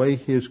and the way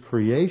His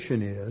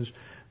creation is,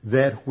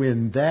 that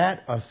when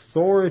that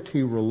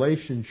authority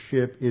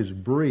relationship is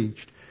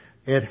breached,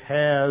 it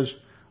has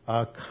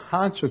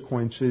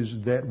consequences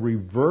that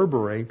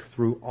reverberate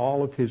through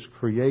all of His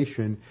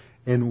creation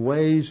in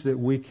ways that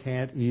we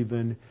can't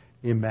even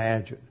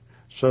imagine.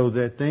 So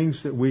that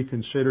things that we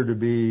consider to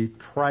be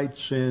trite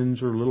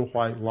sins or little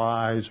white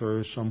lies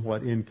or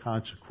somewhat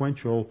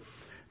inconsequential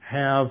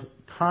have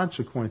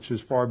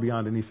consequences far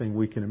beyond anything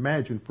we can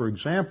imagine. For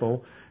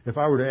example, if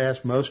I were to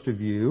ask most of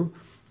you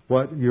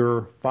what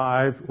you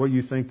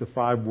think the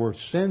 5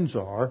 worst sins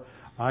are,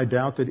 I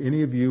doubt that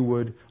any of you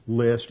would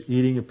list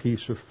eating a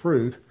piece of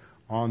fruit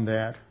on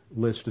that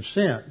list of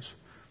sins.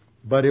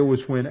 But it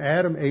was when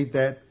Adam ate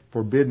that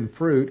forbidden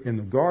fruit in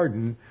the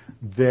garden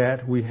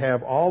that we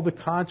have all the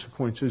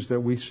consequences that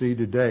we see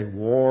today.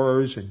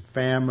 Wars and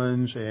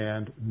famines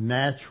and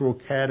natural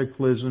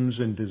cataclysms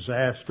and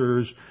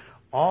disasters.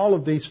 All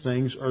of these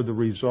things are the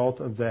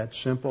result of that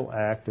simple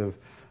act of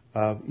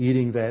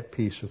eating that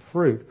piece of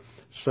fruit.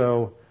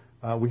 So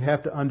we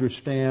have to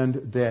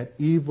understand that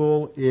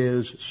evil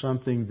is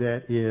something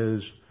that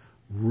is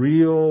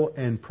real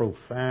and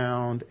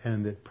profound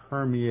and that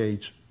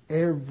permeates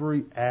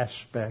every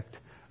aspect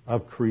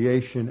of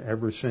creation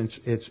ever since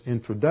its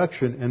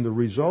introduction. And the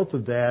result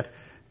of that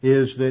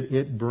is that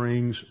it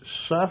brings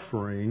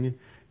suffering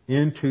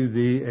into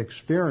the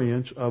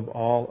experience of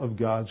all of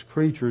God's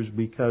creatures,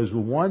 because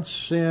once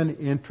sin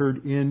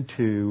entered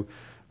into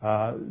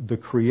the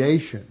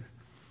creation,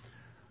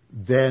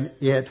 then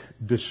it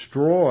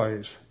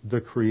destroys the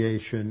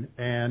creation,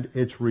 and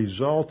its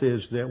result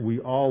is that we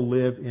all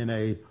live in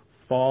a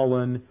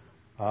fallen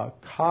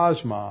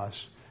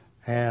cosmos,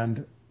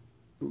 and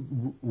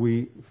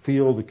we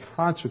feel the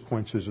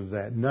consequences of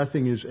that.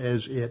 Nothing is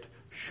as it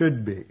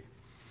should be.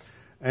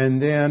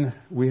 And then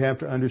we have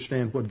to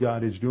understand what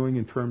God is doing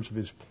in terms of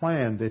His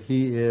plan, that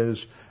He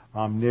is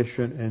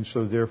omniscient, and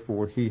so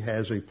therefore He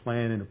has a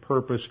plan and a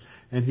purpose,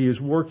 and He is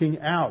working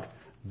out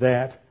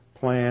that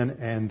plan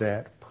and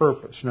that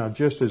purpose. Now,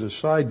 just as a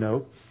side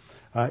note,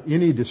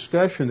 any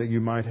discussion that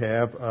you might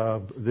have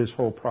of this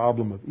whole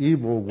problem of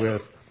evil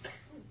with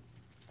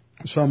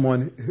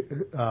someone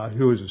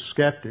who is a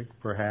skeptic,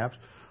 perhaps,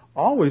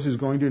 always is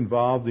going to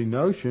involve the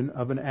notion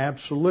of an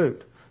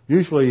absolute.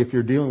 Usually, if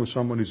you're dealing with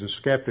someone who's a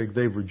skeptic,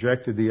 they've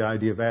rejected the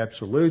idea of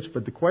absolutes,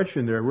 but the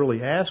question they're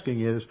really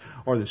asking is,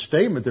 or the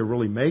statement they're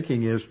really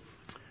making is,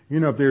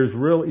 if there's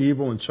real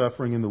evil and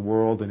suffering in the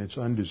world and it's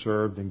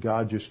undeserved, then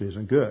God just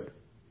isn't good.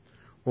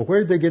 Well, where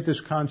did they get this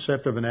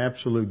concept of an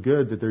absolute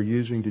good that they're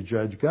using to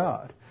judge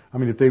God? I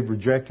mean, if they've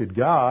rejected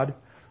God,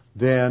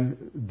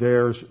 then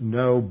there's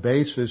no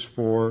basis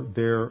for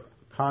their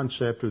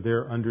concept or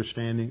their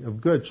understanding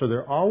of good. So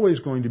they're always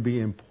going to be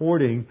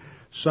importing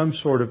some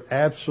sort of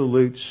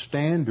absolute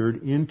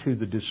standard into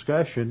the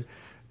discussion,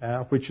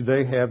 which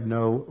they have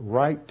no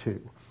right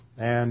to.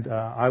 And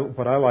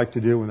what I like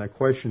to do when that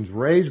question's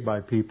raised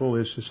by people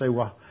is to say,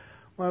 well,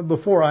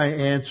 before I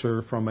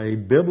answer from a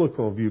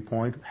biblical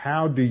viewpoint,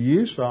 how do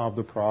you solve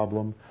the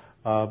problem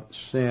of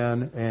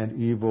sin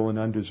and evil and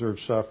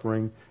undeserved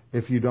suffering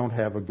if you don't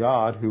have a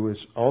God who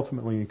is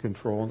ultimately in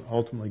control and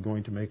ultimately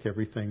going to make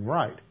everything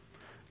right?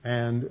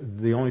 And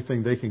the only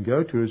thing they can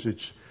go to is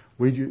it's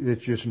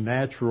just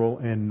natural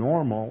and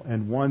normal.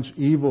 And once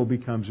evil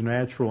becomes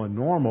natural and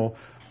normal,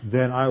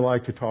 then I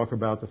like to talk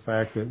about the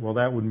fact that, well,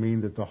 that would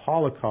mean that the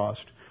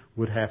Holocaust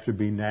would have to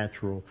be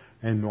natural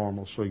and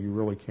normal. So you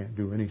really can't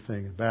do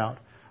anything about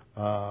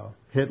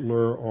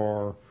Hitler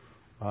or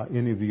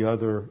any of the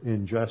other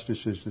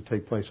injustices that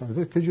take place.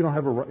 Because you don't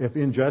have if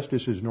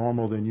injustice is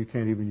normal, then you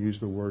can't even use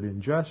the word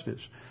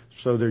injustice.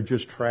 So they're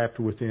just trapped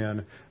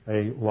within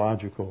a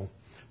logical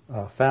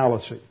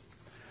fallacy.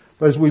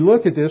 But as we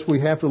look at this, we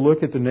have to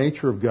look at the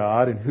nature of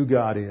God and who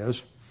God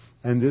is,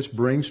 and this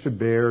brings to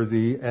bear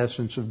the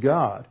essence of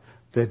God.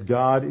 That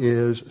God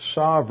is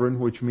sovereign,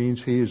 which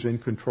means He is in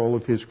control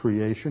of His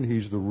creation.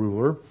 He's the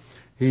ruler.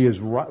 He is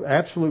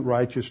absolute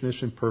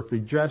righteousness and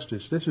perfect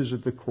justice. This is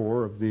at the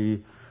core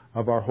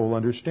of our whole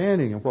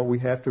understanding. And what we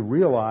have to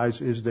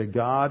realize is that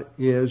God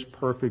is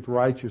perfect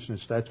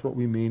righteousness. That's what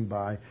we mean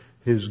by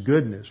His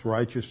goodness.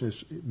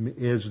 Righteousness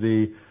is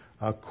the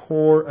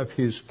core of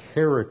His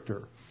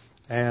character.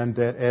 And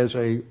that as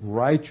a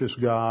righteous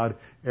God,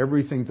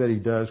 everything that He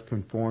does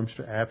conforms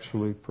to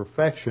absolute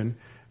perfection.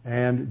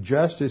 And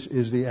justice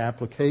is the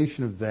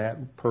application of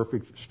that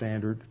perfect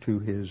standard to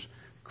His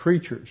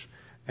creatures.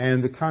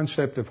 And the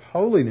concept of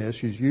holiness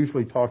is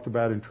usually talked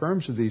about in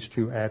terms of these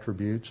two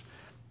attributes.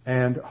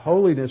 And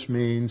holiness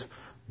means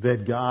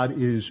that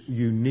God is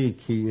unique.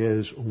 He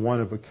is one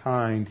of a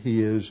kind.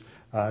 He is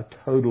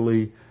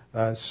totally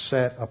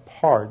set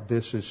apart.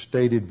 This is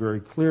stated very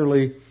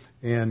clearly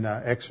in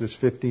Exodus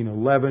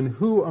 15:11.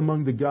 Who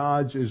among the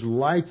gods is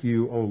like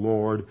you, O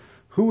Lord?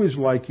 Who is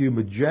like you,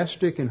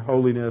 majestic in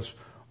holiness,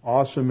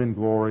 awesome in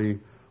glory,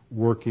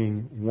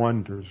 working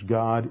wonders?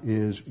 God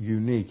is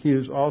unique. He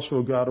is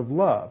also a God of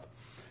love.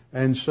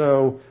 And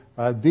so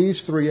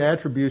these three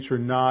attributes are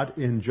not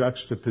in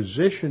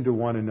juxtaposition to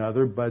one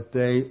another, but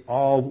they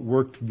all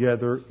work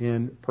together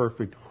in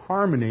perfect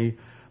harmony.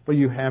 But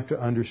you have to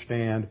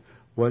understand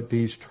what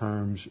these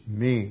terms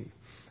mean.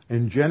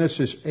 In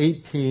Genesis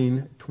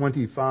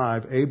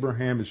 18:25,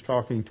 Abraham is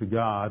talking to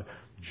God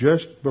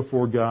just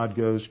before God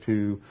goes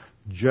to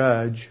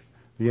judge.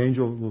 The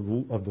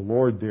angel of the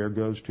Lord there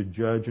goes to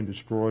judge and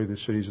destroy the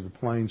cities of the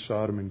plain,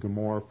 Sodom and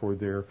Gomorrah, for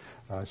their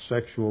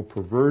sexual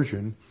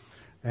perversion.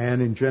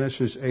 And in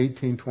Genesis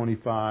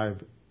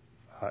 18:25,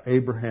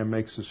 Abraham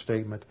makes a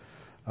statement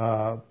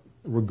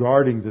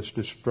regarding this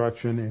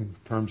destruction in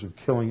terms of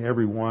killing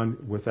everyone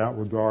without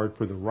regard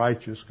for the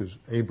righteous, because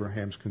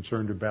Abraham's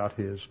concerned about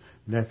his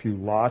nephew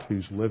Lot,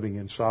 who's living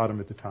in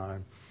Sodom at the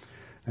time.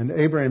 And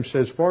Abraham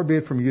says, far be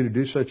it from you to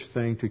do such a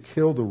thing, to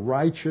kill the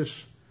righteous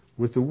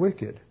with the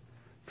wicked,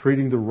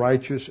 treating the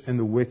righteous and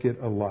the wicked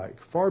alike.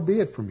 Far be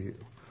it from you.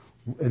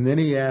 And then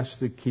he asks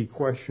the key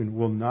question,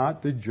 will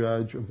not the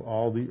judge of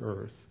all the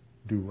earth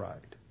do right?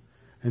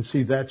 And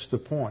see, that's the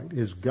point,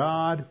 is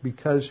God,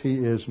 because He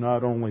is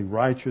not only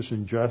righteous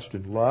and just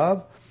in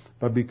love,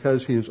 but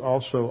because He is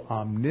also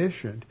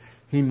omniscient,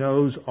 He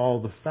knows all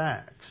the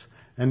facts.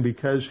 And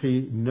because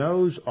He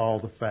knows all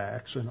the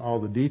facts and all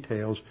the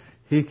details,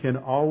 He can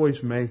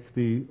always make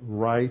the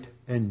right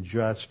and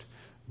just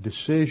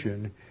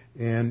decision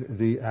in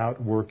the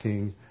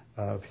outworking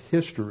of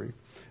history.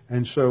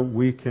 And so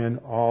we can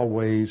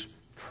always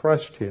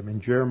trust Him. In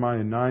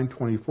Jeremiah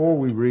 9:24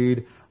 we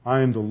read,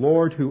 I am the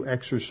Lord who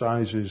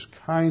exercises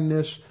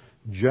kindness,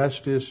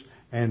 justice,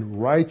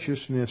 and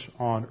righteousness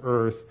on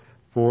earth,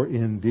 for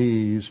in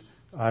these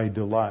I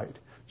delight.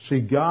 See,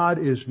 God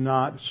is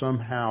not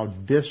somehow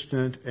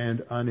distant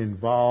and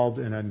uninvolved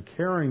and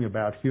uncaring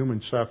about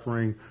human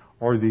suffering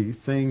or the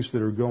things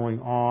that are going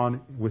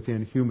on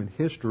within human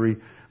history,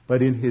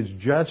 but in His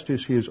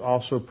justice He has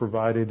also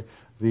provided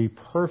the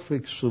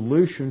perfect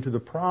solution to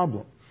the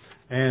problem.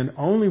 And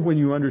only when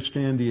you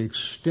understand the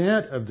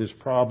extent of this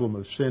problem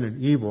of sin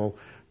and evil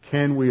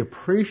can we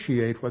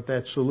appreciate what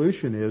that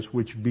solution is,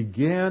 which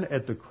began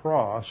at the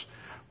cross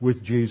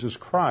with Jesus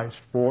Christ.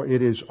 For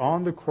it is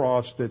on the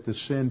cross that the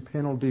sin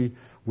penalty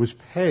was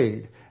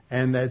paid.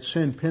 And that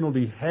sin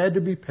penalty had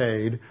to be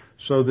paid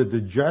so that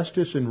the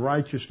justice and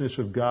righteousness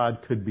of God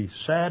could be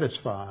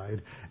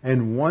satisfied.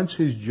 And once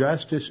His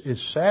justice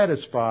is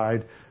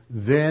satisfied,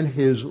 then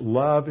His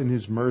love and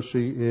His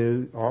mercy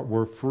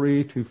were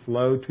free to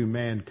flow to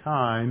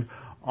mankind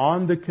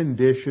on the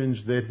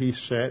conditions that He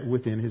set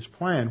within His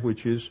plan,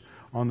 which is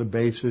on the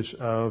basis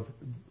of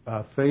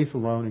faith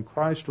alone in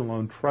Christ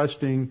alone,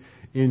 trusting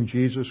in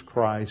Jesus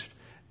Christ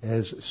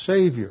as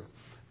Savior.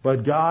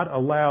 But God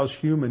allows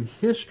human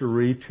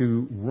history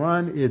to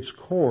run its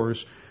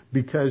course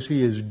because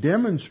He is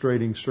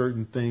demonstrating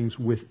certain things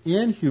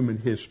within human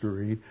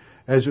history,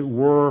 as it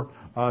were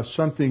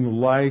something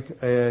like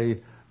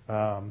a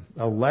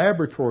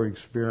laboratory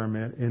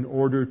experiment, in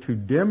order to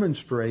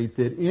demonstrate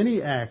that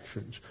any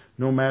actions,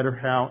 no matter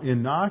how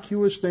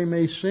innocuous they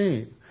may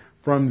seem,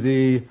 from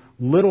the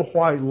little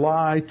white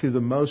lie to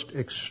the most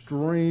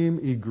extreme,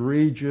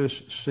 egregious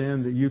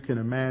sin that you can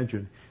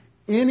imagine,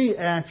 any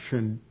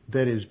action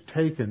that is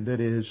taken that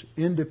is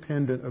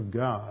independent of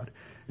God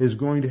is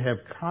going to have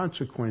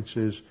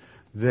consequences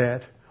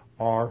that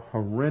are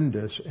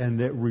horrendous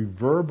and that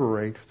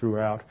reverberate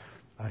throughout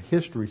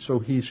history. So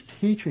He's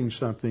teaching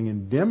something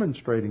and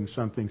demonstrating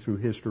something through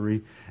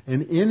history,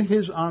 and in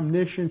His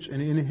omniscience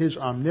and in His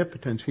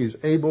omnipotence He's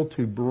able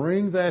to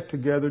bring that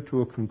together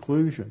to a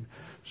conclusion,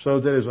 so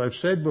that, as I've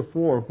said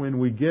before, when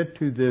we get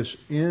to this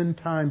end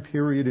time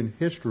period in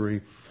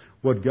history,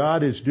 what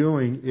God is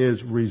doing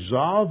is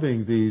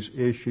resolving these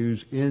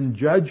issues in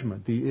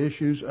judgment, the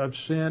issues of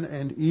sin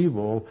and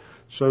evil,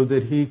 so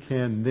that He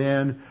can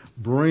then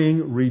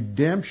bring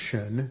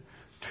redemption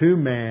to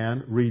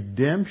man,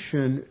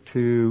 redemption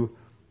to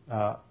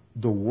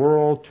the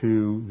world,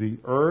 to the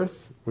earth,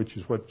 which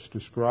is what's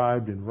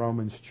described in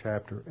Romans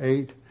chapter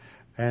 8,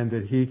 and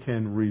that He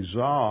can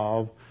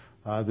resolve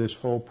this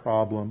whole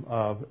problem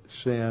of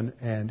sin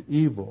and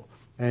evil.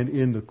 And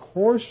in the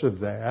course of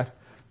that,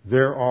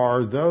 there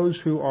are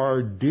those who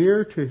are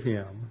dear to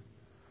Him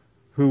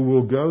who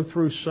will go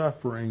through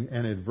suffering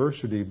and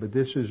adversity, but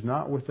this is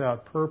not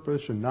without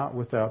purpose and not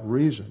without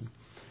reason.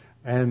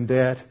 And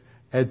that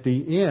at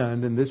the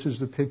end, and this is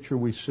the picture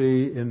we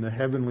see in the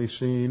heavenly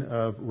scene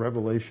of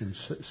Revelation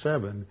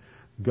 7,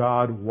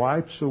 God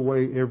wipes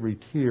away every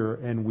tear,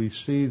 and we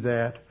see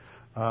that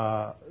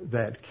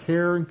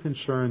care and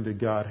concern that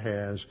God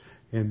has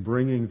in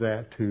bringing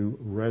that to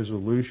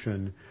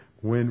resolution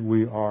when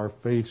we are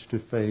face to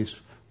face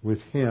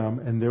with Him,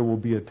 and there will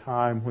be a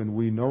time when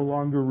we no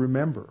longer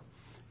remember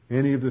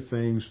any of the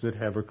things that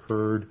have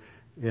occurred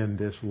in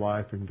this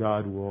life, and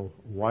God will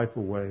wipe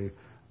away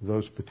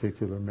those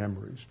particular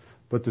memories.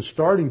 But the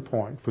starting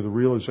point for the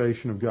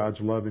realization of God's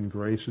love and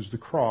grace is the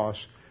cross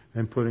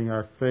and putting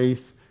our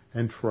faith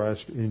and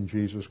trust in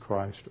Jesus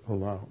Christ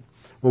alone.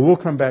 Well, we'll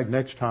come back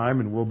next time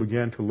and we'll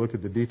begin to look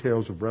at the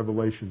details of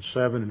Revelation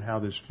 7 and how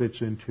this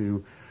fits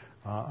into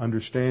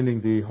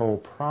understanding the whole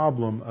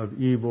problem of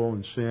evil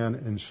and sin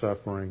and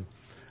suffering.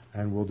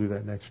 And we'll do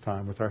that next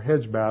time with our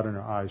heads bowed and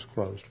our eyes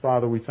closed.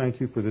 Father, we thank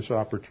you for this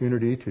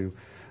opportunity to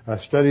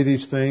study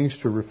these things,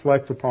 to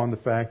reflect upon the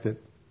fact that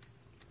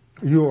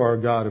you are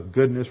a God of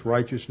goodness,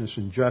 righteousness,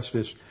 and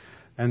justice,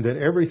 and that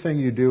everything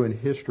you do in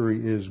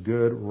history is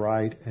good,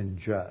 right, and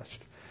just,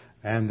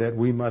 and that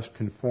we must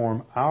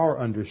conform our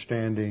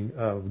understanding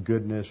of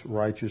goodness,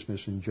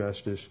 righteousness, and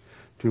justice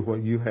to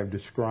what you have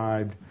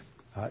described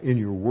in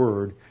your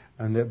Word,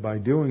 and that by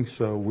doing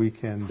so we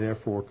can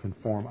therefore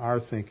conform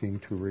our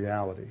thinking to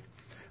reality.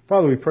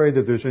 Father, we pray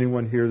that there's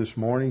anyone here this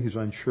morning who's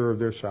unsure of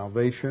their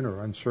salvation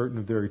or uncertain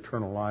of their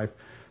eternal life,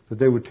 that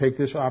they would take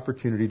this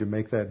opportunity to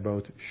make that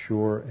both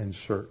sure and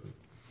certain.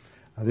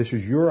 This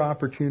is your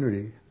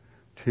opportunity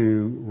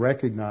to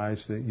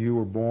recognize that you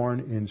were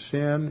born in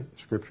sin.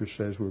 Scripture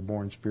says we're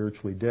born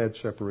spiritually dead,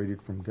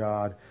 separated from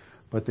God,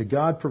 but that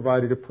God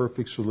provided a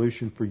perfect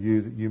solution for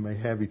you that you may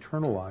have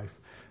eternal life,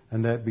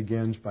 and that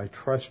begins by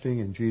trusting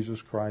in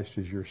Jesus Christ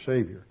as your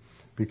Savior.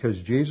 Because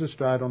Jesus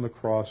died on the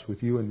cross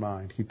with you in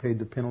mind, He paid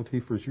the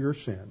penalty for your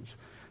sins,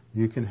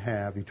 you can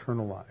have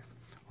eternal life.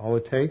 All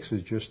it takes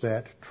is just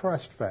that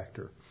trust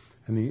factor.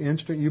 And the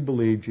instant you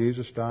believe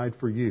Jesus died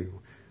for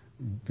you,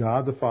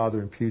 God the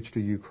Father imputes to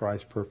you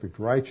Christ's perfect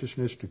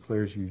righteousness,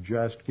 declares you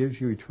just, gives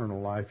you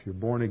eternal life, you're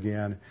born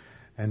again,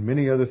 and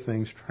many other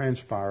things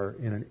transpire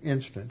in an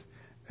instant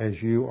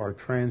as you are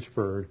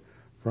transferred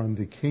from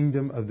the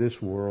kingdom of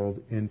this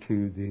world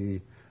into the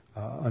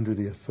under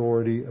the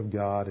authority of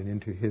God and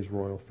into His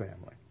royal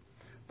family.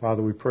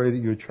 Father, we pray that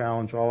you would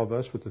challenge all of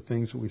us with the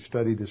things that we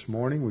studied this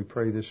morning. We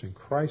pray this in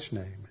Christ's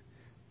name.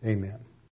 Amen.